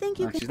help. Do you think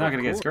you Oh, can... she's not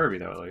gonna get scurvy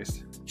though, at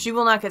least. She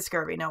will not get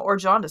scurvy, no. Or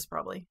jaundice,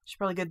 probably. She's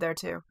probably good there,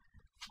 too.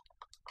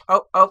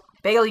 Oh.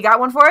 Bagel, you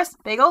got one for us?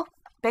 Bagel?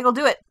 Bagel,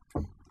 do it.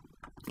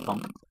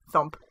 Thump.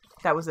 Thump.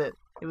 That was it.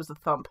 It was the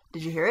thump.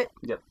 Did you hear it?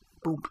 Yep.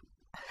 Boom.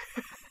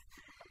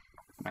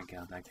 My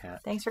god, that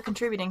cat. Thanks for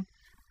contributing.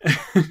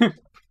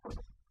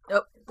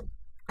 Alright,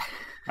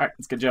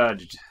 let's get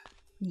judged.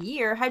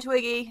 Year. Hi,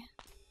 Twiggy.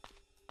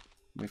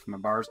 Wait for my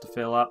bars to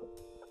fill up.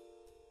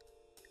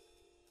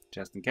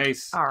 Just in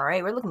case.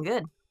 Alright, we're looking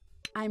good.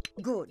 I'm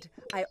good.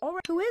 I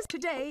already... Who is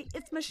today?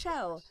 It's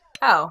Michelle.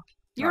 Oh,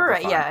 you're we're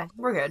right. fine. Yeah,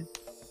 we're good.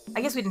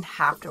 I guess we didn't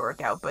have to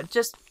work out, but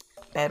just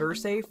better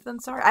safe than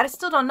sorry. I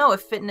still don't know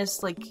if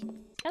fitness, like,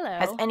 Hello.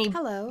 has any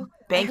Hello.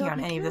 banking I on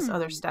hope- any of this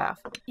other staff.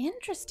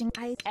 Interesting.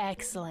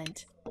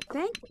 Excellent.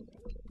 Thank...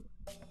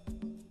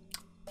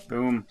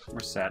 Boom. We're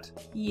set.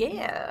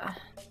 Yeah.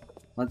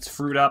 Let's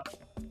fruit up.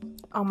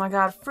 Oh my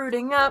god,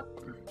 fruiting up.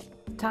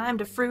 Time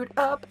to fruit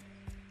up.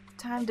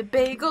 Time to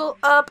bagel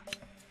up.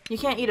 You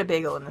can't eat a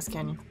bagel in this,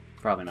 can you?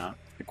 Probably not.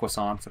 The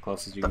croissant's the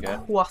closest you can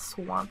get.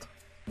 Croissant.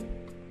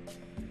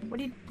 What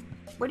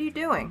are you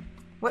doing?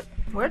 What?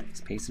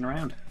 He's pacing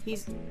around.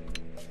 He's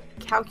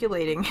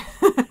calculating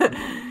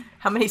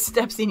how many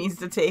steps he needs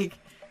to take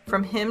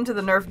from him to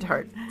the Nerf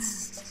dart.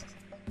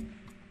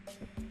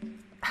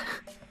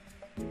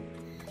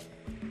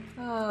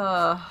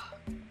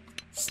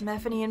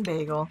 Smephany and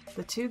Bagel.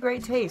 The two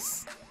great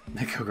tastes.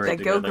 They go great that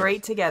together. go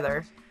great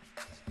together.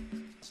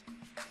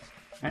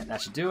 Alright,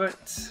 that should do it.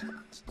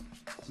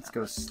 Let's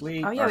go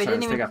sleep. Oh, yeah, Or, we sorry, didn't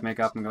let's even- take off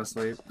makeup and go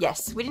sleep.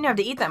 Yes, we didn't have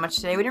to eat that much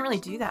today. We didn't really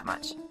do that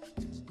much.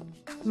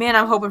 Man,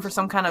 I'm hoping for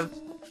some kind of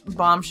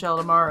bombshell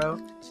tomorrow.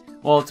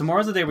 Well,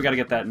 tomorrow's the day we gotta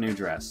get that new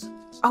dress.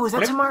 Oh, is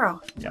that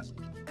tomorrow? Yep.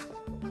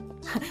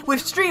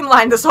 We've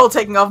streamlined this whole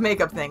taking off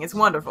makeup thing. It's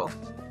wonderful.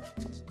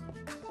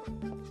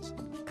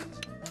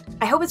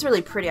 I hope it's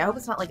really pretty. I hope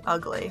it's not, like,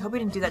 ugly. I hope we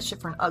didn't do that shit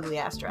for an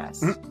ugly-ass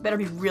dress. Better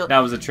be real. That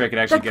was a trick. It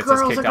actually The gets us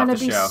girls kicked are off gonna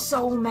the be show.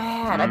 so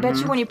mad. I bet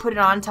you when you put it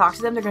on and talk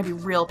to them, they're gonna be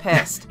real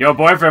pissed. Your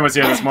boyfriend was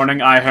here this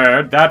morning, I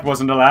heard. That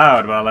wasn't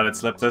allowed, but I'll let it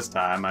slip this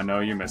time. I know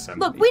you miss him.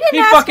 Look, we didn't He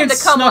ask fucking him to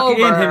come snuck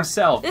over. in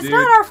himself, It's dude.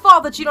 not our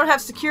fault that you don't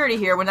have security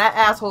here when that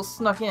asshole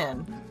snuck in.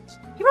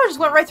 He probably just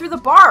went right through the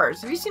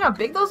bars. Have you seen how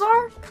big those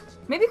are?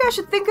 Maybe you guys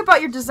should think about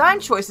your design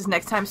choices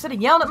next time instead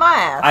of yelling at my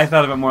ass. I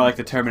thought of it more like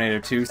the Terminator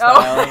 2 style.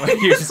 Oh, Like,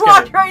 you you're just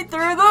gonna walk right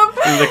through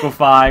them?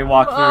 liquefy,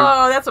 walk through.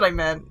 Oh, that's what I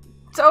meant.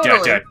 Totally.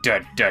 Duh, duh,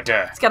 duh,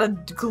 duh. It's got a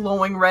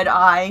glowing red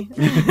eye.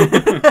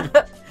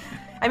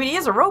 I mean, he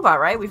is a robot,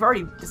 right? We've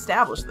already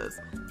established this.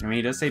 I mean,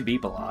 he does say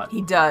beep a lot.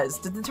 He does.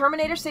 Did the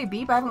Terminator say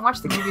beep? I haven't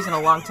watched the movies in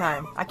a long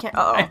time. I can't.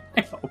 Uh-oh.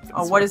 I hope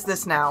Oh, what is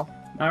this now?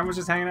 Everyone's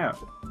just hanging out.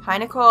 Hi,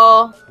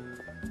 Nicole.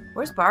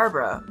 Where's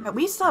Barbara?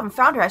 We still haven't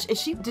found her.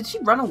 Did she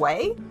run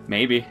away?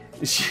 Maybe.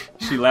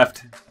 She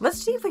left.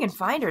 Let's see if we can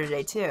find her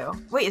today, too.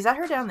 Wait, is that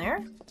her down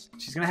there?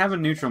 She's gonna have a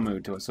neutral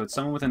mood to it, so it's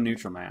someone with a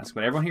neutral mask.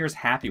 But everyone here is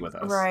happy with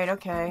us. Right,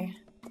 okay.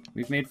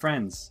 We've made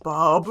friends.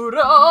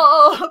 Barbara!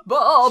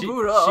 She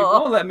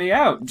won't let me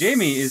out.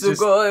 Jamie is just...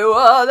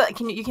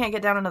 You can't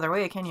get down another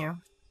way, can you?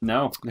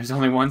 No, there's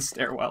only one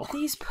stairwell.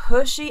 These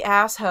pushy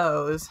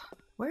asshoes.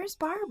 Where's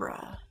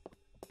Barbara?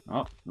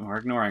 Oh, we're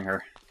ignoring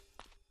her.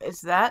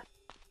 Is that...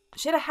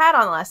 She had a hat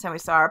on the last time we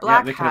saw her. Black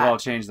Yeah, they could have hat. all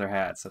changed their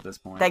hats at this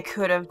point. They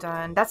could have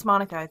done. That's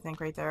Monica, I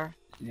think, right there.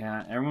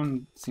 Yeah,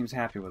 everyone seems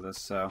happy with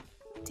us, so...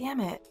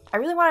 Damn it. I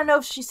really want to know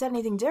if she said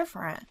anything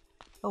different.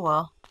 Oh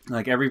well.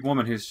 Like, every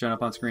woman who's shown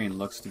up on screen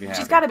looks to be happy.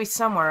 She's got to be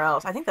somewhere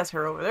else. I think that's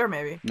her over there,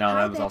 maybe. No,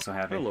 that was also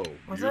happy. Hello,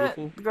 Was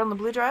beautiful. it? The girl in the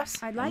blue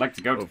dress? I'd like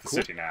to go to the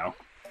city now.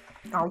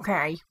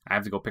 Okay. I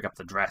have to go pick up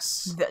the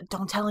dress.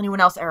 Don't tell anyone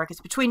else, Eric.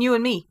 It's between you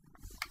and me.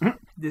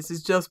 This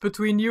is just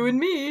between you and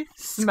me.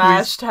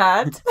 Smashed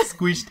hat.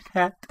 Squished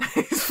hat.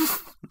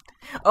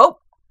 Oh.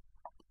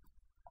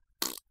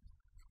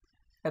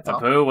 That's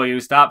all. Apu, will you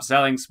stop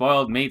selling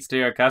spoiled meats to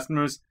your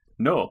customers?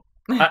 No.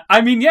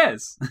 I mean,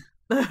 yes.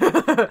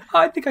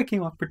 I think I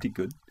came off pretty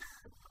good.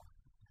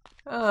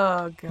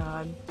 Oh,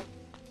 God.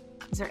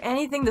 Is there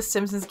anything The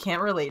Simpsons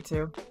can't relate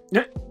to?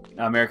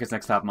 America's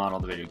Next Top Model,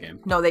 the video game.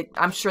 No,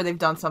 I'm sure they've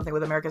done something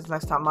with America's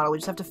Next Top Model. We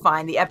just have to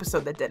find the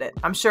episode that did it.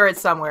 I'm sure it's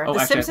somewhere. Oh,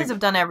 The actually, I Simpsons think- have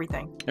done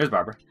everything. There's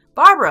Barbara.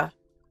 Barbara!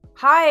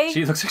 Hi!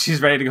 She looks like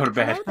she's ready to go to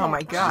bed. Oh my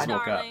She God. just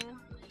woke up.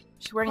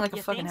 She's wearing like a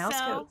You fucking think house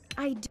so?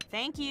 coat.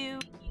 Thank you.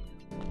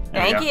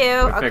 There we Thank go.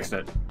 you. We Okay. fixed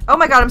it. Oh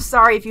my God, I'm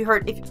sorry if you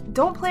heard.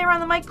 Don't play around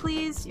the mic,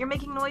 please. You're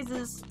making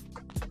noises.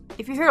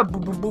 If you hear a boo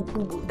boo boo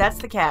boo boo, that's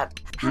the cat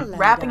Hello,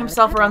 wrapping darling.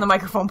 himself around the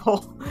microphone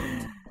pole.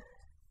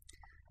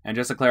 And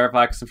just to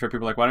clarify, because I'm sure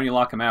people are like, why don't you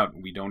lock him out?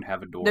 We don't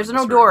have a door. There's in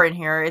no this door room. in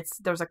here.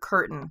 There's a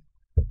curtain.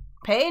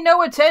 Pay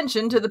no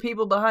attention to the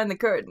people behind the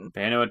curtain.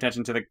 Pay no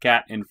attention to the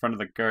cat in front of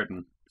the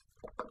curtain.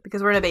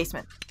 Because we're in a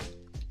basement.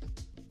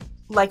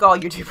 Like all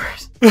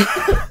YouTubers.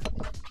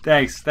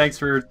 Thanks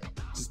for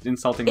just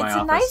insulting my It's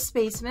office. a nice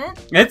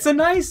basement. It's a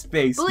nice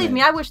basement. Believe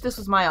me, I wish this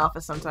was my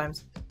office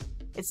sometimes.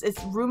 It's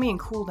roomy and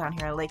cool down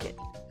here. I like it.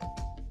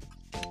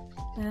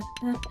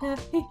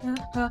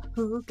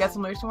 Got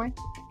some lyrics for me?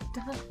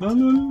 La la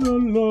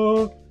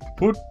la la,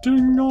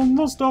 putting on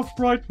the stuff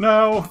right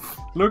now.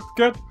 Look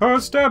at her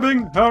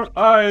stabbing her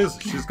eyes.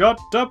 She's got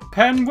a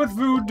pen with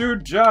voodoo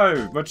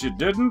jive, but she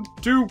didn't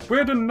do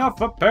it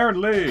enough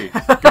apparently.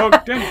 Go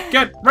and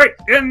get right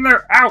in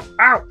there. Ow,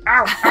 ow,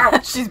 ow, ow.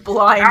 She's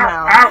blind Ow,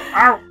 now. ow,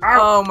 ow, ow.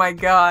 Oh my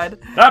god.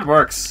 That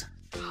works.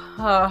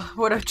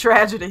 What a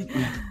tragedy.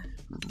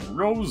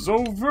 Rose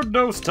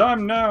overdose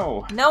time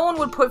now. No one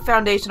would put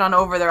foundation on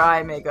over their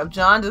eye makeup.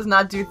 John does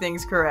not do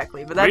things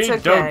correctly, but that's We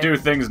okay. don't do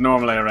things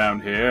normally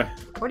around here.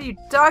 What are you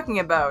talking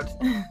about?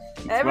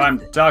 That's why I'm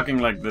talking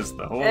like this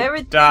the whole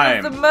Everything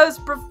time. is the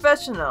most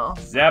professional.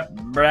 Zap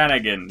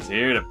Brannigan's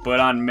here to put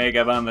on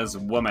makeup on this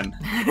woman.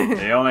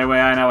 The only way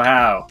I know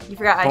how. You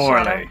forgot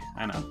Poorly. eyeshadow.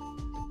 I know.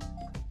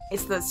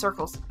 It's the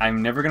circles.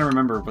 I'm never gonna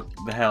remember what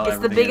the hell It's the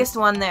everything biggest is.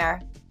 one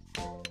there.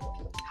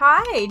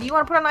 Hi, do you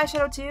want to put on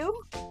eyeshadow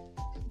too?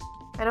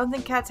 I don't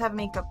think cats have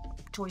makeup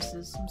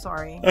choices. I'm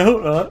sorry. I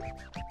hope not.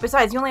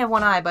 Besides, you only have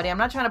one eye, buddy. I'm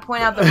not trying to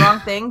point out the wrong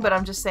thing, but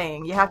I'm just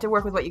saying. You have to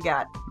work with what you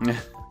got.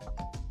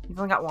 You've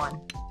only got one.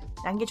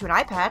 I can get you an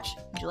eye patch.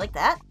 Would you like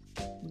that?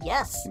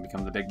 Yes. He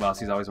becomes the big boss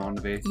he's always wanted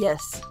to be.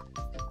 Yes.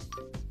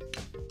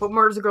 What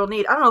more does a girl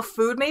need? I don't know,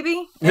 food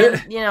maybe?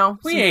 And, you know.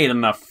 We ate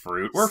enough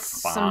fruit. We're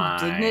some fine.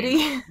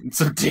 dignity.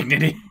 Some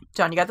dignity.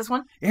 John, you got this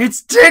one?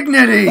 It's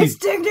dignity! It's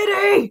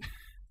dignity!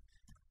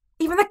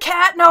 Even the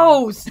cat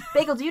knows!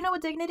 Bagel, do you know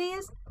what dignity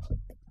is?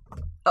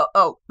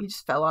 Oh, you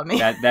just fell on me.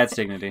 That's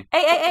dignity.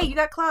 Hey, you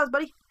got clouds,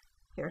 buddy.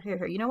 Here.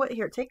 You know what?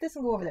 Here, take this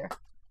and go over there.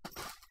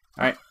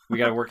 Alright, we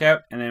gotta work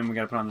out, and then we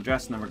gotta put on the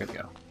dress, and then we're good to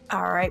go.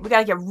 Alright, we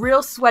gotta get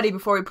real sweaty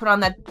before we put on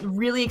that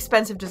really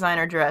expensive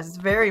designer dress. It's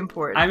very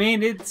important. I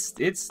mean,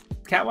 it's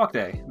catwalk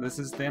day. This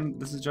is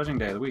judging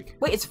day of the week.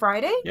 Wait, it's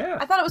Friday? Yeah.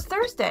 I thought it was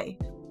Thursday.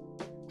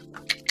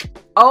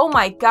 Oh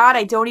my god,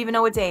 I don't even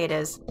know what day it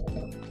is.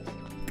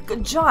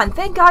 John,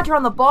 thank God you're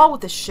on the ball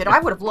with this shit. I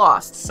would have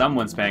lost.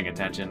 Someone's paying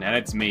attention, and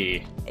it's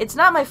me. It's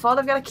not my fault.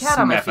 I've got a cat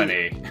on my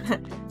feet.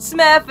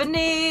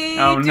 Smephany.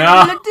 Oh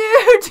no.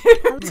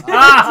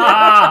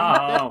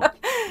 Oh.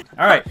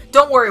 All right.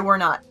 Don't worry, we're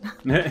not.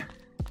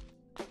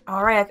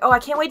 All right. Oh, I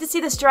can't wait to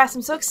see this dress.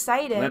 I'm so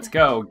excited. Let's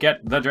go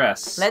get the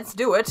dress. Let's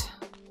do it.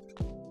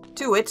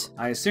 Do it.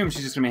 I assume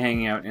she's just gonna be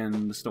hanging out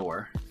in the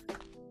store.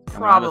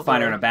 Probably. I'm gonna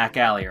find her in a back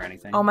alley or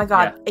anything. Oh my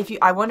god. Yeah.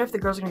 I wonder if the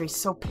girls are gonna be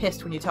so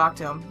pissed when you talk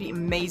to them. It'd be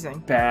amazing.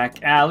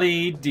 Back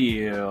alley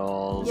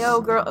deals. Yo,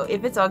 girl.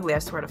 If it's ugly, I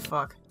swear to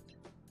fuck.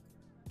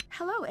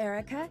 Hello,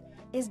 Erica.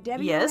 Is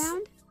Debbie Yes?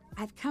 around?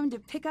 I've come to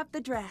pick up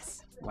the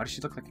dress. Why does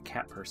she look like a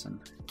cat person?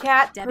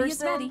 Cat Debbie person?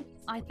 is ready,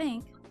 I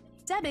think.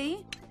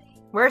 Debbie?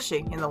 Where is she?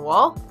 In the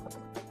wall?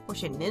 Was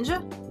she a ninja?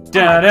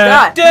 Da oh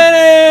da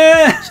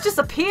da! She just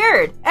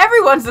appeared.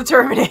 Everyone's the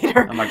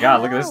Terminator. Oh my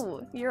god, look at this.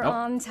 Oh, you're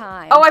on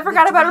time. Oh, I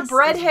forgot about her dress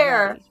bread is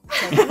hair.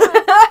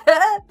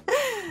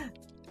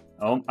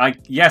 Oh,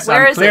 yes,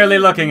 Where I'm is clearly it?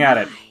 looking at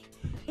it.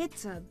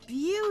 It's a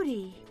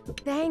beauty.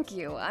 Thank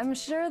you. I'm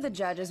sure the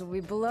judges will be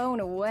blown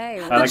away.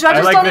 The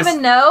judges don't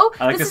even know.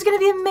 I like this is gonna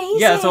be amazing.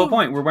 Yeah, that's the whole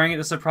point. We're wearing it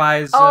to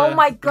surprise. Oh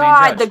my main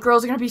god, judge. the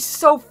girls are gonna be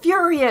so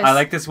furious. I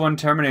like this one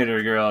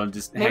Terminator girl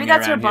just Maybe hanging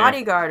that's her around here.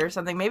 bodyguard or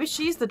something. Maybe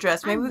she's the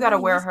dress. Maybe we gotta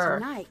wear her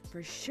tonight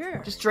for sure.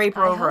 Just drape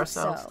her I over hope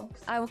ourselves. So.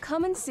 I will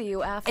come and see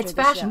you after It's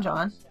the fashion,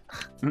 show.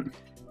 John.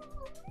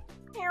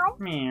 Meow.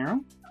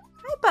 Meow.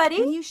 Hi, buddy.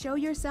 Can you show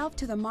yourself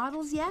to the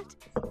models yet?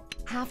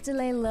 Have to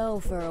lay low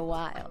for a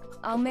while.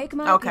 I'll make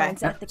my Okay,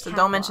 appearance at the so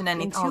don't mention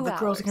catwalk anything. in Oh, the 2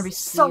 girls are gonna be hours.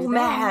 See so you then.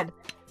 mad.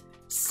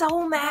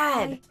 So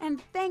mad.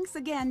 And thanks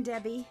again,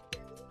 Debbie.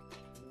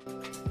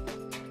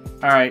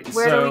 All right,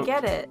 Where so do we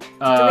get it? Do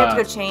we have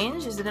to go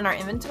change? Is it in our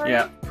inventory?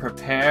 yeah,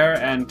 prepare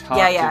and talk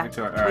Yeah. to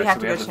Victoria. All We right, have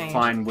so to we go have to change.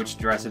 find which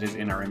dress it is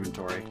in our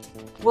inventory.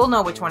 We'll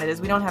know which one it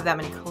is. We don't have that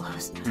many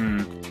clothes.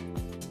 Hmm.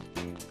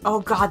 Oh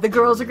god, the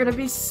girls are gonna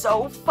be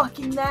so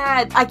fucking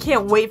mad. I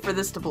can't wait for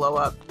this to blow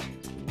up.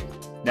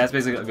 That's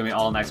basically gonna be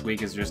all next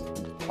week. Is just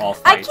all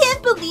I fights.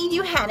 can't believe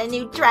you had a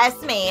new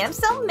dress, man. I'm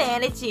so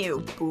mad at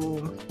you.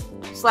 Boom.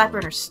 Slap her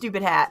in her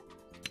stupid hat.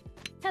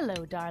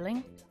 Hello,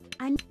 darling.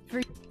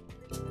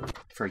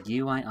 For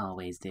you, I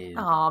always do.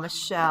 Aw,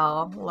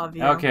 Michelle. Love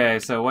you. Okay,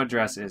 so what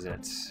dress is it?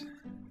 It's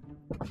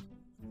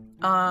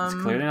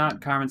Um, clearly not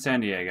Carmen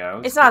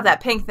Sandiego. it's not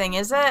that pink thing,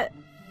 is it?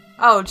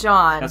 Oh,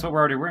 John. That's what we're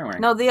already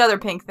wearing. No, the other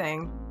pink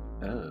thing.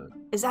 Ugh.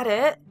 Is that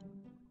it?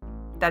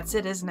 That's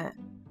it, isn't it?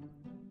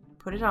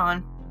 Put it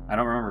on. I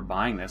don't remember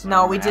buying this. I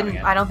No, don't we remember didn't.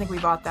 having I don't think we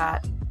bought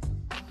that.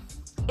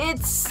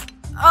 It's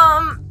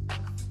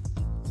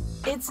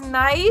It's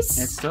nice.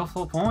 It's still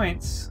full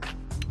points.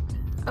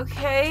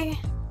 Okay.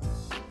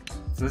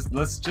 So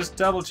let's just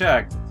double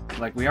check.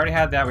 Like, we already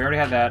had that. We already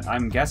had that.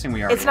 I'm guessing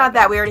we already It's not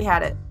that. We already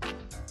had it.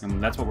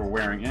 And that's what we're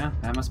wearing. Yeah,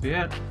 that must be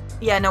it.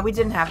 Yeah, no, we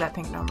didn't have that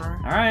pink number.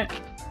 All right.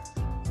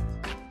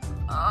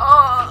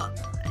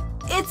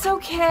 It's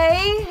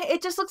okay.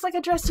 It just looks like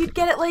a dress you'd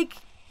get at, like,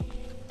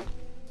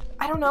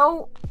 I don't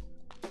know,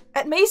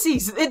 at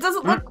Macy's. It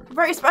doesn't look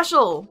very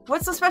special.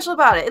 What's so special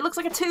about it? It looks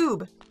like a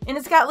tube. And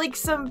it's got, like,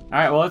 some... All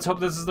right, well, let's hope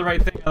this is the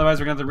right thing. Otherwise,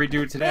 we're going to have to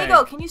redo it today.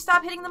 Bagel, can you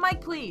stop hitting the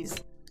mic, please?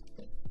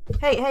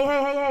 Hey.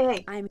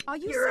 Are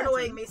you You're certain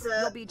annoying me,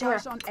 sir. You'll be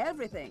judged on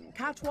everything.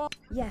 Catwalk.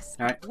 Yes.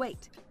 All right.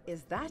 Wait.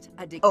 Is that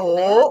a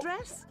declare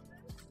dress?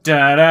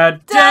 Da-da,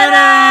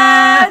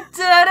 da-da!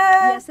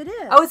 Da-da! Yes, it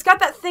is. Oh, it's got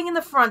that thing in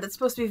the front that's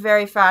supposed to be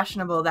very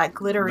fashionable. That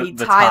glittery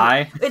The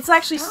tie. tie? It's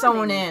actually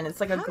sewn in.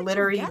 It's like a How did you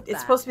glittery... get It's that?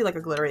 supposed to be like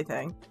a glittery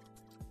thing.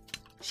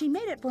 She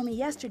made it for me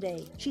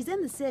yesterday. She's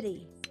in the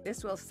city.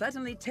 This will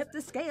certainly tip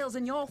the scales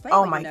in your favor.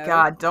 Oh my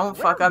god, don't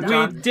fuck up, We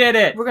John. did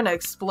it! We're gonna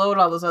explode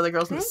all those other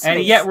girls in space.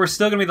 And yet, we're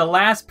still going to be the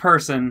last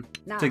person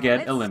Now, to get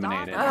let's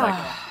eliminated. start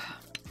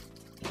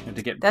Like,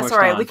 to get That's pushed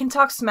alright, on. we can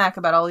talk smack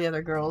about all the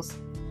other girls.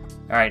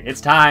 Alright,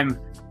 it's time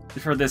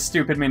for this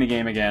stupid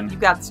minigame again. You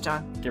got this,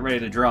 John. Get ready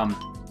to drum.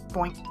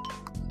 Boink.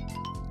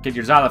 Get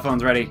your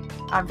xylophones ready.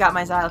 I've got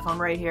my xylophone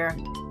right here.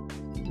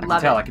 I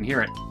Love can tell, it. I can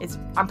hear it.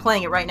 I'm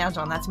playing it right now,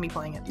 John. That's me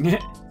playing it.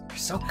 You're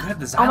so good at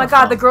the xylophone. Oh my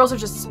god, the girls are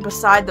just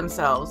beside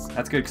themselves.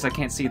 That's good, because I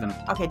can't see them.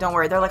 Okay, don't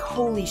worry. They're like,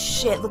 holy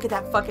shit, look at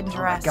that fucking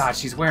dress. Oh my god,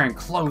 she's wearing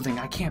clothing.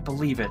 I can't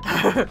believe it.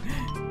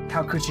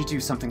 How could she do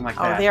something like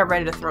that? Oh, they are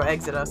ready to throw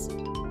eggs at us.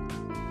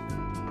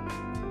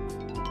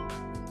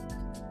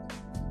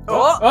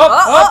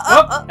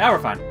 Now we're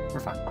fine. We're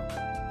fine.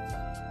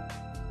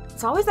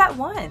 It's always that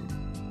one.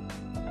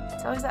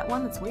 It's always that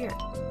one that's weird.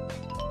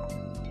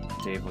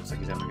 Dave looks like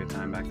he's having a good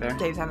time back there.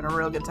 Dave's having a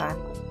real good time.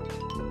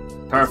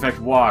 Perfect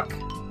walk.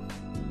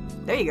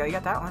 There you go, you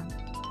got that one.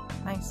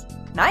 Nice.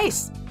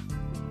 Nice!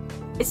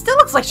 It still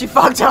looks like she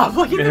fucked up.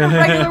 Like, even a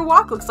regular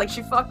walk looks like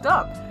she fucked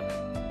up.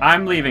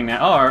 I'm leaving now.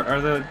 Oh, are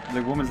the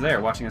woman's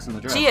there watching us in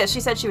the dress? She is. She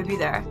said she would be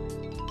there.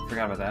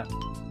 Forgot about that.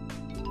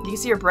 You can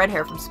see her bread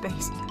hair from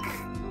space.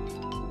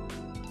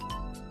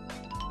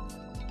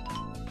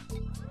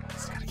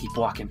 Just gotta keep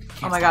walking.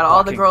 Oh my god,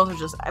 all the girls are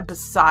just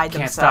beside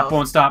Can't themselves. stop,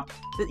 won't stop.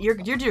 You're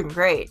doing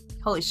great.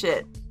 Holy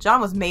shit.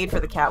 John was made for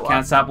the catwalk.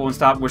 Can't stop, won't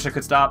stop. Wish I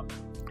could stop.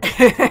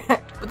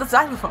 With the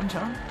xylophone,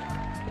 John.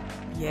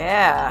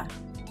 Yeah.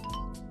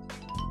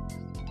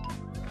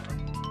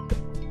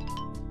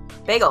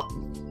 Bagel.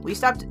 We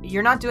stopped.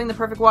 You're not doing the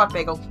perfect walk,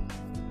 Bagel.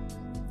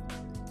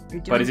 You're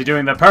doing... But is he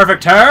doing the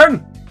perfect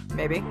turn?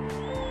 Maybe.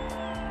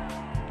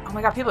 Oh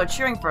my god, people are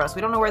cheering for us.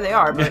 We don't know where they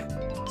are,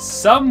 but...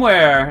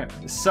 Somewhere,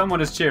 someone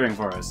is cheering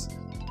for us.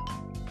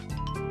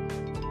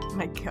 Oh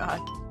my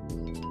god.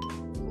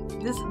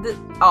 This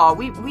oh,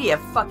 we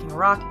have fucking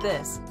rocked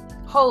this.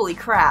 Holy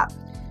crap.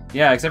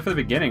 Yeah, except for the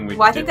beginning.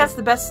 Well, I think that's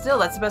the best still.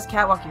 That's the best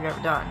catwalk you've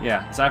ever done.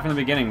 Yeah, aside from the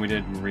beginning, we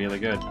did really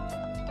good.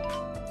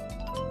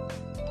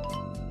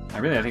 I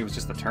think it was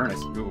just the turn.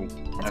 Ooh,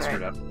 that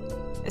screwed up.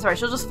 It's alright,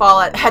 she'll just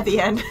fall at the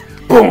end.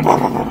 Boom, boom,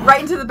 boom, boom.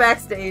 Right into the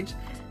backstage.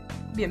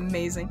 It'd be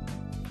amazing.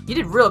 You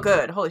did real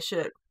good. Holy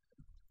shit.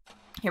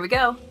 Here we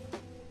go.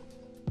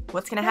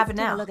 What's gonna happen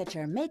now? Look at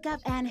your makeup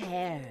and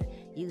hair.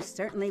 You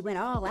certainly went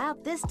all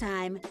out this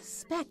time.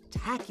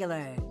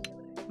 Spectacular.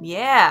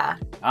 Yeah.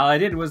 All I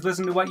did was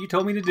listen to what you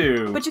told me to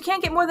do. But you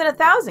can't get more than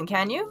 1,000,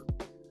 can you?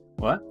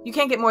 What? You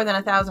can't get more than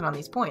 1,000 on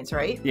these points,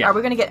 right? Yeah. Are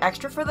we gonna get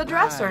extra for the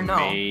dress or no?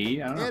 I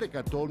don't know.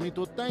 Erica told me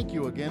to thank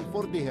you again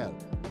for the help.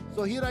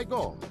 So here I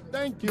go.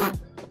 Thank you.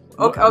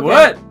 Okay.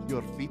 What?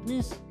 Your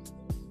fitness?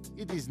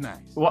 It is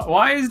nice.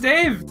 Why is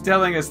Dave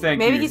telling us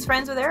thank you? Maybe he's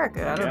friends with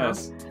Erica. I don't know.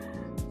 Yes.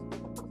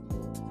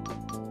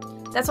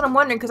 That's what I'm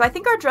wondering, because I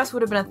think our dress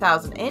would have been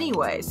 1,000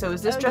 anyway, so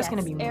is this dress going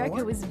to be more?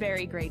 Erica was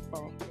very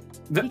grateful.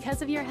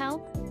 Because of your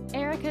help,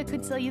 Erica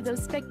could sell you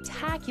those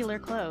spectacular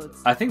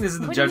clothes. I think this is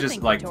the What do you judges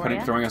think, like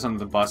Victoria? throwing us under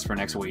the bus for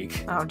next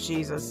week. Oh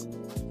Jesus.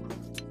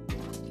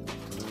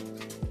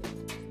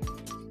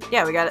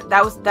 Yeah, we got it.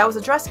 That was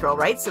a dress girl,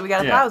 right? So we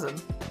got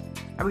 1,000.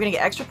 Are we gonna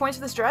get extra points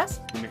for this dress?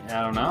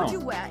 I don't know. What you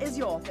wear is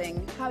your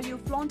thing. How you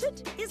flaunt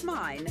it is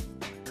mine.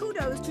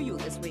 Kudos to you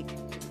this week.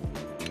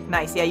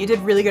 Nice. Yeah, you did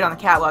really good on the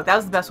catwalk. That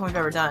was the best one we've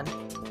ever done.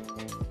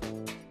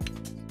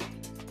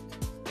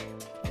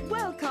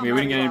 Welcome. We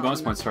didn't get any everyone.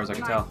 bonus points as far as I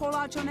can tell. Call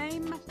out your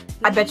name.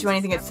 I bet you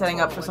anything it's setting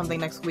up for something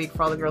next week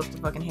for all the girls to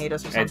fucking hate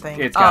us or something.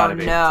 It's gotta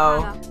be.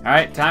 No.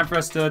 Alright, time for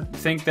us to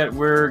think that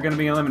we're gonna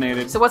be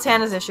eliminated. So what's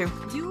Hannah's issue?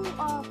 You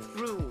are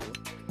through.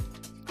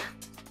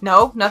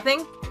 No?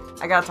 Nothing?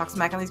 I gotta talk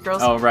smack on these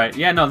girls? Oh, right.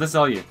 Yeah, no, this is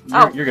all you.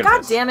 You're good at God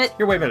this. damn it.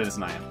 You're way better at this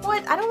than I am.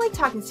 What? I don't like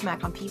talking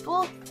smack on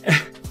people.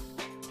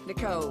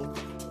 Nicole.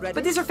 Ready?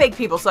 But these are fake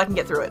people, so I can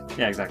get through it.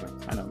 Yeah, exactly.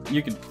 I know.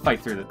 You can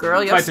fight through the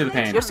Girl, fight through the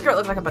pain. your skirt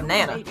looks like a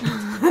banana.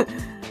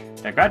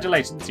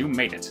 Congratulations, you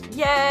made it.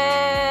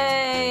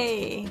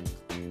 Yay!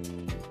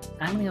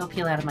 I'm gonna go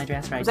peel out of my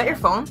dress right now. Was that your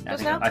phone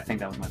just now? I think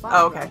that was my phone.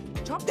 Oh, okay.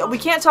 We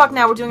can't talk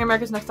now. We're doing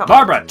America's Next Top.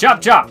 Barbara,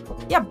 chop chop!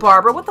 Yeah,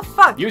 Barbara, what the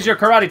fuck? Use your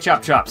karate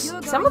chop chops.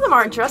 Some of them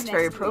aren't dressed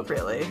very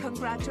appropriately.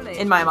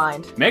 In my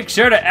mind. Make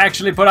sure to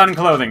actually put on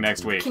clothing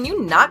next week. Can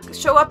you not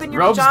show up in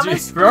your robes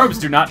pajamas? Robes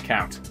do not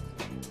count.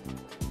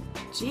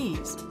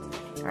 Jeez.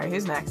 Alright,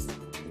 who's next?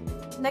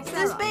 Next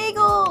is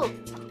Bagel!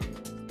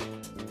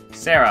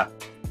 Sarah,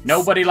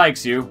 nobody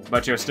likes you,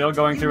 but you're still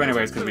going through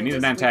anyways because we need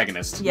an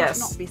antagonist. Yes.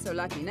 Not be so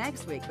lucky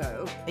next week,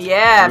 though.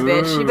 Yeah,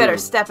 bitch. You better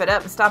step it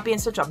up and stop being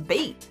such a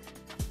bait.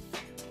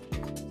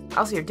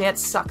 Also, your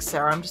dance sucks,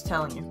 Sarah. I'm just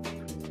telling you.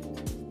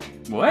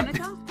 What?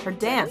 Her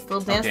dance. The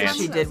little dance that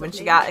she did when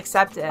she got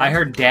accepted. I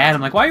heard dad.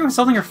 I'm like, why are you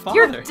insulting your father?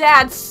 Your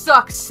dad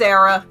sucks,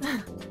 Sarah.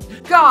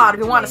 God,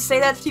 we want to say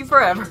that to you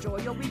forever. Enjoy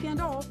your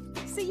weekend off.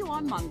 See you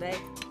on Monday.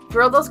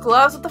 Girl, those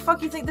gloves, what the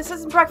fuck you think? This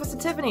isn't breakfast at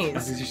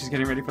Tiffany's. She's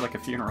getting ready for like a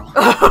funeral.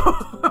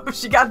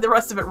 She got the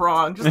rest of it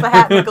wrong. Just the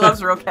hat and the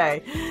gloves are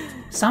okay.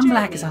 Some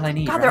black is all I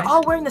need, God, they're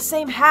all wearing the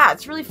same hat.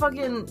 It's really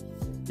fucking...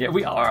 Yeah,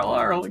 we all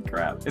are. Holy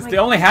crap. It's the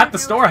only hat the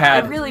store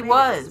had. It really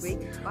was.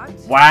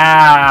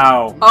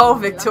 Wow. Oh,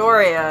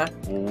 Victoria.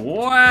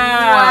 Wow.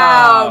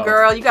 Wow,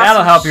 girl. You got That'll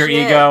some help your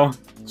shit. ego.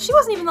 She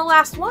wasn't even the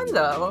last one,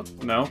 though.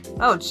 No.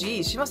 Oh,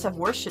 geez. She must have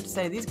worse shit to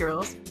say to these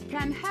girls.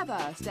 Can Heather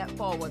step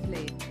forward,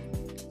 please?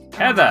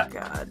 Heather. Oh,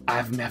 God.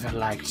 I've never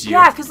liked you.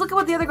 Yeah, because look at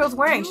what the other girl's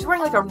wearing. She's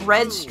wearing like a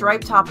red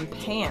striped top and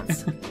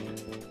pants.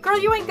 Girl,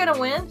 you ain't gonna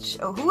win.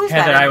 Oh, who is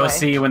Heather, that anyway? I will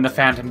see you in the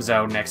Phantom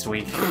Zone next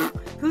week.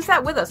 Who's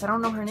that with us? I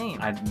don't know her name.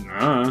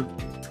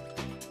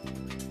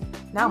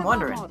 Now I'm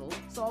wondering.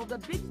 Solved a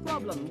big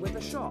problem with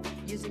the shop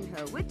using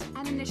her wit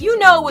and initiative. You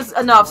know it was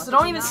enough, so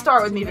don't even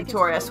start with me,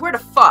 Victoria. I swear to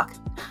fuck.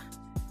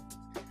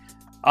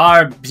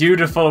 Our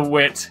beautiful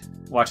wit.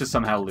 Watch us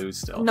somehow lose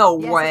still. No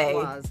Yes, way. it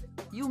was.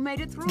 You made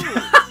it through.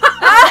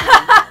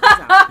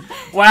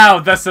 Wow,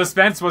 the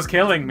suspense was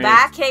killing me.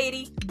 Bye,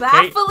 Katie.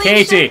 Bye, Felicia.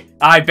 Katie,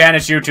 I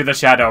banish you to the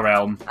Shadow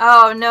Realm.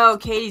 Oh no,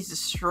 Katie's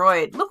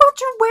destroyed. Look what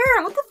you're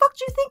wearing. What the fuck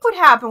do you think would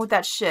happen with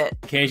that shit?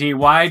 Katie,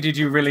 why did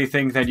you really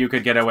think that you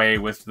could get away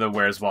with the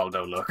Where's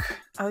Waldo look?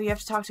 Oh, you have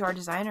to talk to our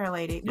designer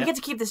lady. We Yep. get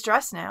to keep this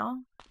dress now.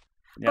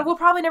 Yep. But we'll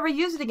probably never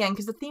use it again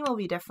because the theme will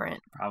be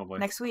different. Probably.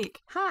 Next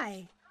week.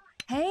 Hi.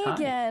 Hey Hi.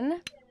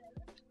 again.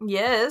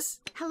 Yes.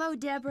 Hello,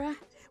 Deborah.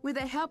 With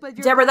the help of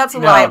your Deborah, that's a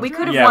No. lie. We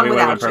could have Yeah, won we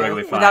would've without been you.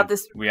 perfectly fine. Without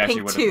this We actually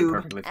pink would have been tube.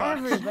 perfectly fine.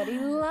 Everybody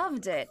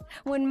loved it.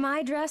 When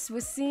my dress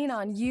was seen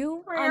on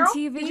you, Meryl, on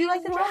TV, did you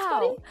like the dress, wow.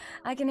 buddy?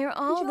 I can hear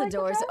all you the like the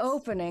doors dress?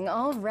 opening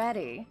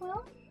already.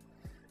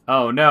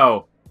 Oh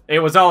no. It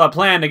was all a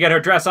plan to get her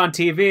dress on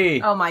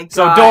TV. Oh my god.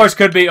 So doors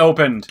could be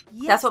opened.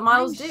 That's what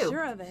models I'm do.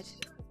 Sure of it.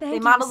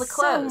 Thank model you the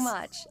clothes. so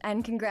much,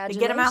 and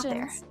congratulations. get 'em out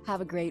there.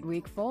 Have a great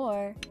week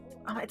 4.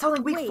 Oh, it's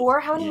only week Wait,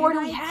 4? How many more do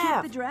can we I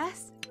have? Keep the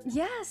dress?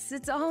 Yes,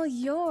 it's all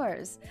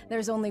yours.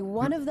 There's only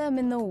one of them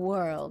in the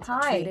world.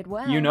 Hi. Treat it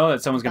well. You know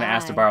that someone's going to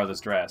ask to Bye. borrow this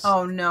dress.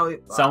 Oh no.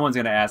 Someone's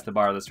going to ask to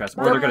borrow this dress,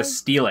 or they're going to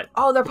steal it.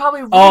 Oh, they're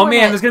probably Oh ruin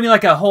man, it. there's going to be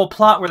like a whole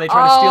plot where they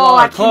try to steal all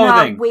I our clothing.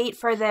 cannot wait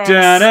for this.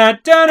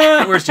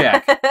 Da-da-da-da. Where's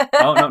Jack?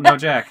 Oh, no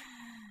Jack.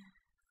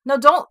 No,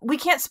 don't. We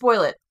can't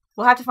spoil it.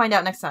 We'll have to find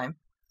out next time.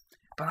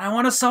 But I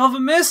want to solve a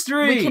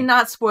mystery. We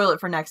cannot spoil it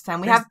for next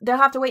time. They'll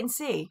have to wait and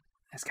see.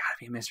 There's got to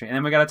be a mystery. And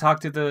then we got to talk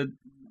to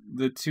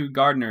the 2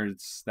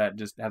 gardeners that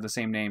just have the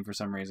same name for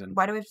some reason.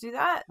 Why do we have to do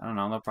that? I don't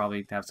know. They'll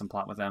probably have some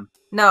plot with them.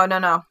 No.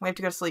 We have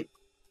to go to sleep.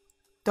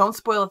 Don't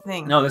spoil a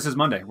thing. No, this is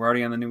Monday. We're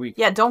already on the new week.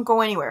 Yeah, don't go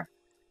anywhere.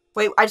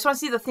 Wait, I just want to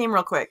see the theme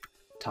real quick.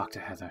 Talk to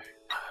Heather.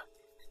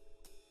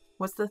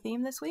 What's the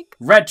theme this week?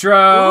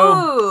 Retro.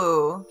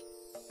 Ooh.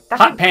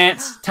 Hot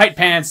pants, tight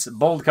pants,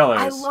 bold colors.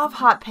 I love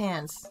hot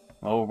pants.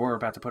 Oh, we're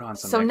about to put on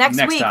some. So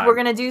next week time. we're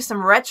gonna do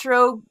some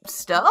retro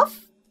stuff.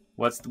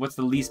 What's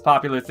the least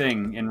popular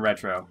thing in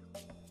retro?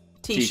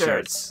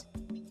 T-shirts.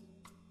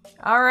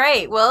 All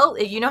right. Well,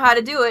 if you know how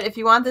to do it, if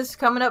you want this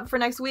coming up for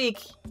next week,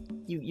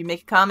 you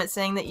make a comment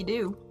saying that you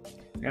do.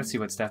 I gotta see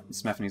what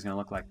Smethany's gonna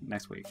look like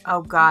next week.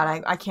 Oh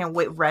God, I can't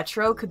wait.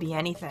 Retro could be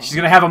anything. She's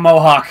gonna have a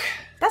mohawk.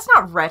 That's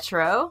not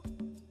retro.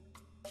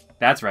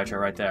 That's retro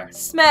right there.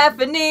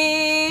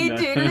 Smethany, No.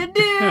 do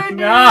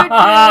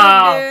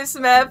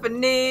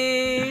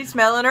Smethany,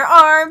 smelling her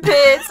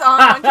armpits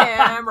on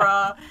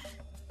camera.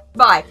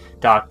 Bye.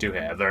 Talk to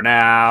Heather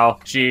now.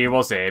 She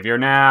will save you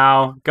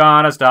now.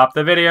 Gonna stop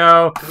the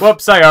video.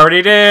 Whoops, I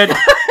already did.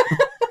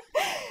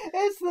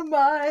 It's the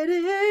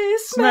mighty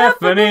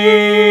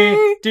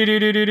Smethany. Do do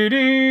do do do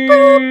do.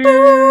 Boop,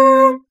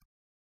 boop.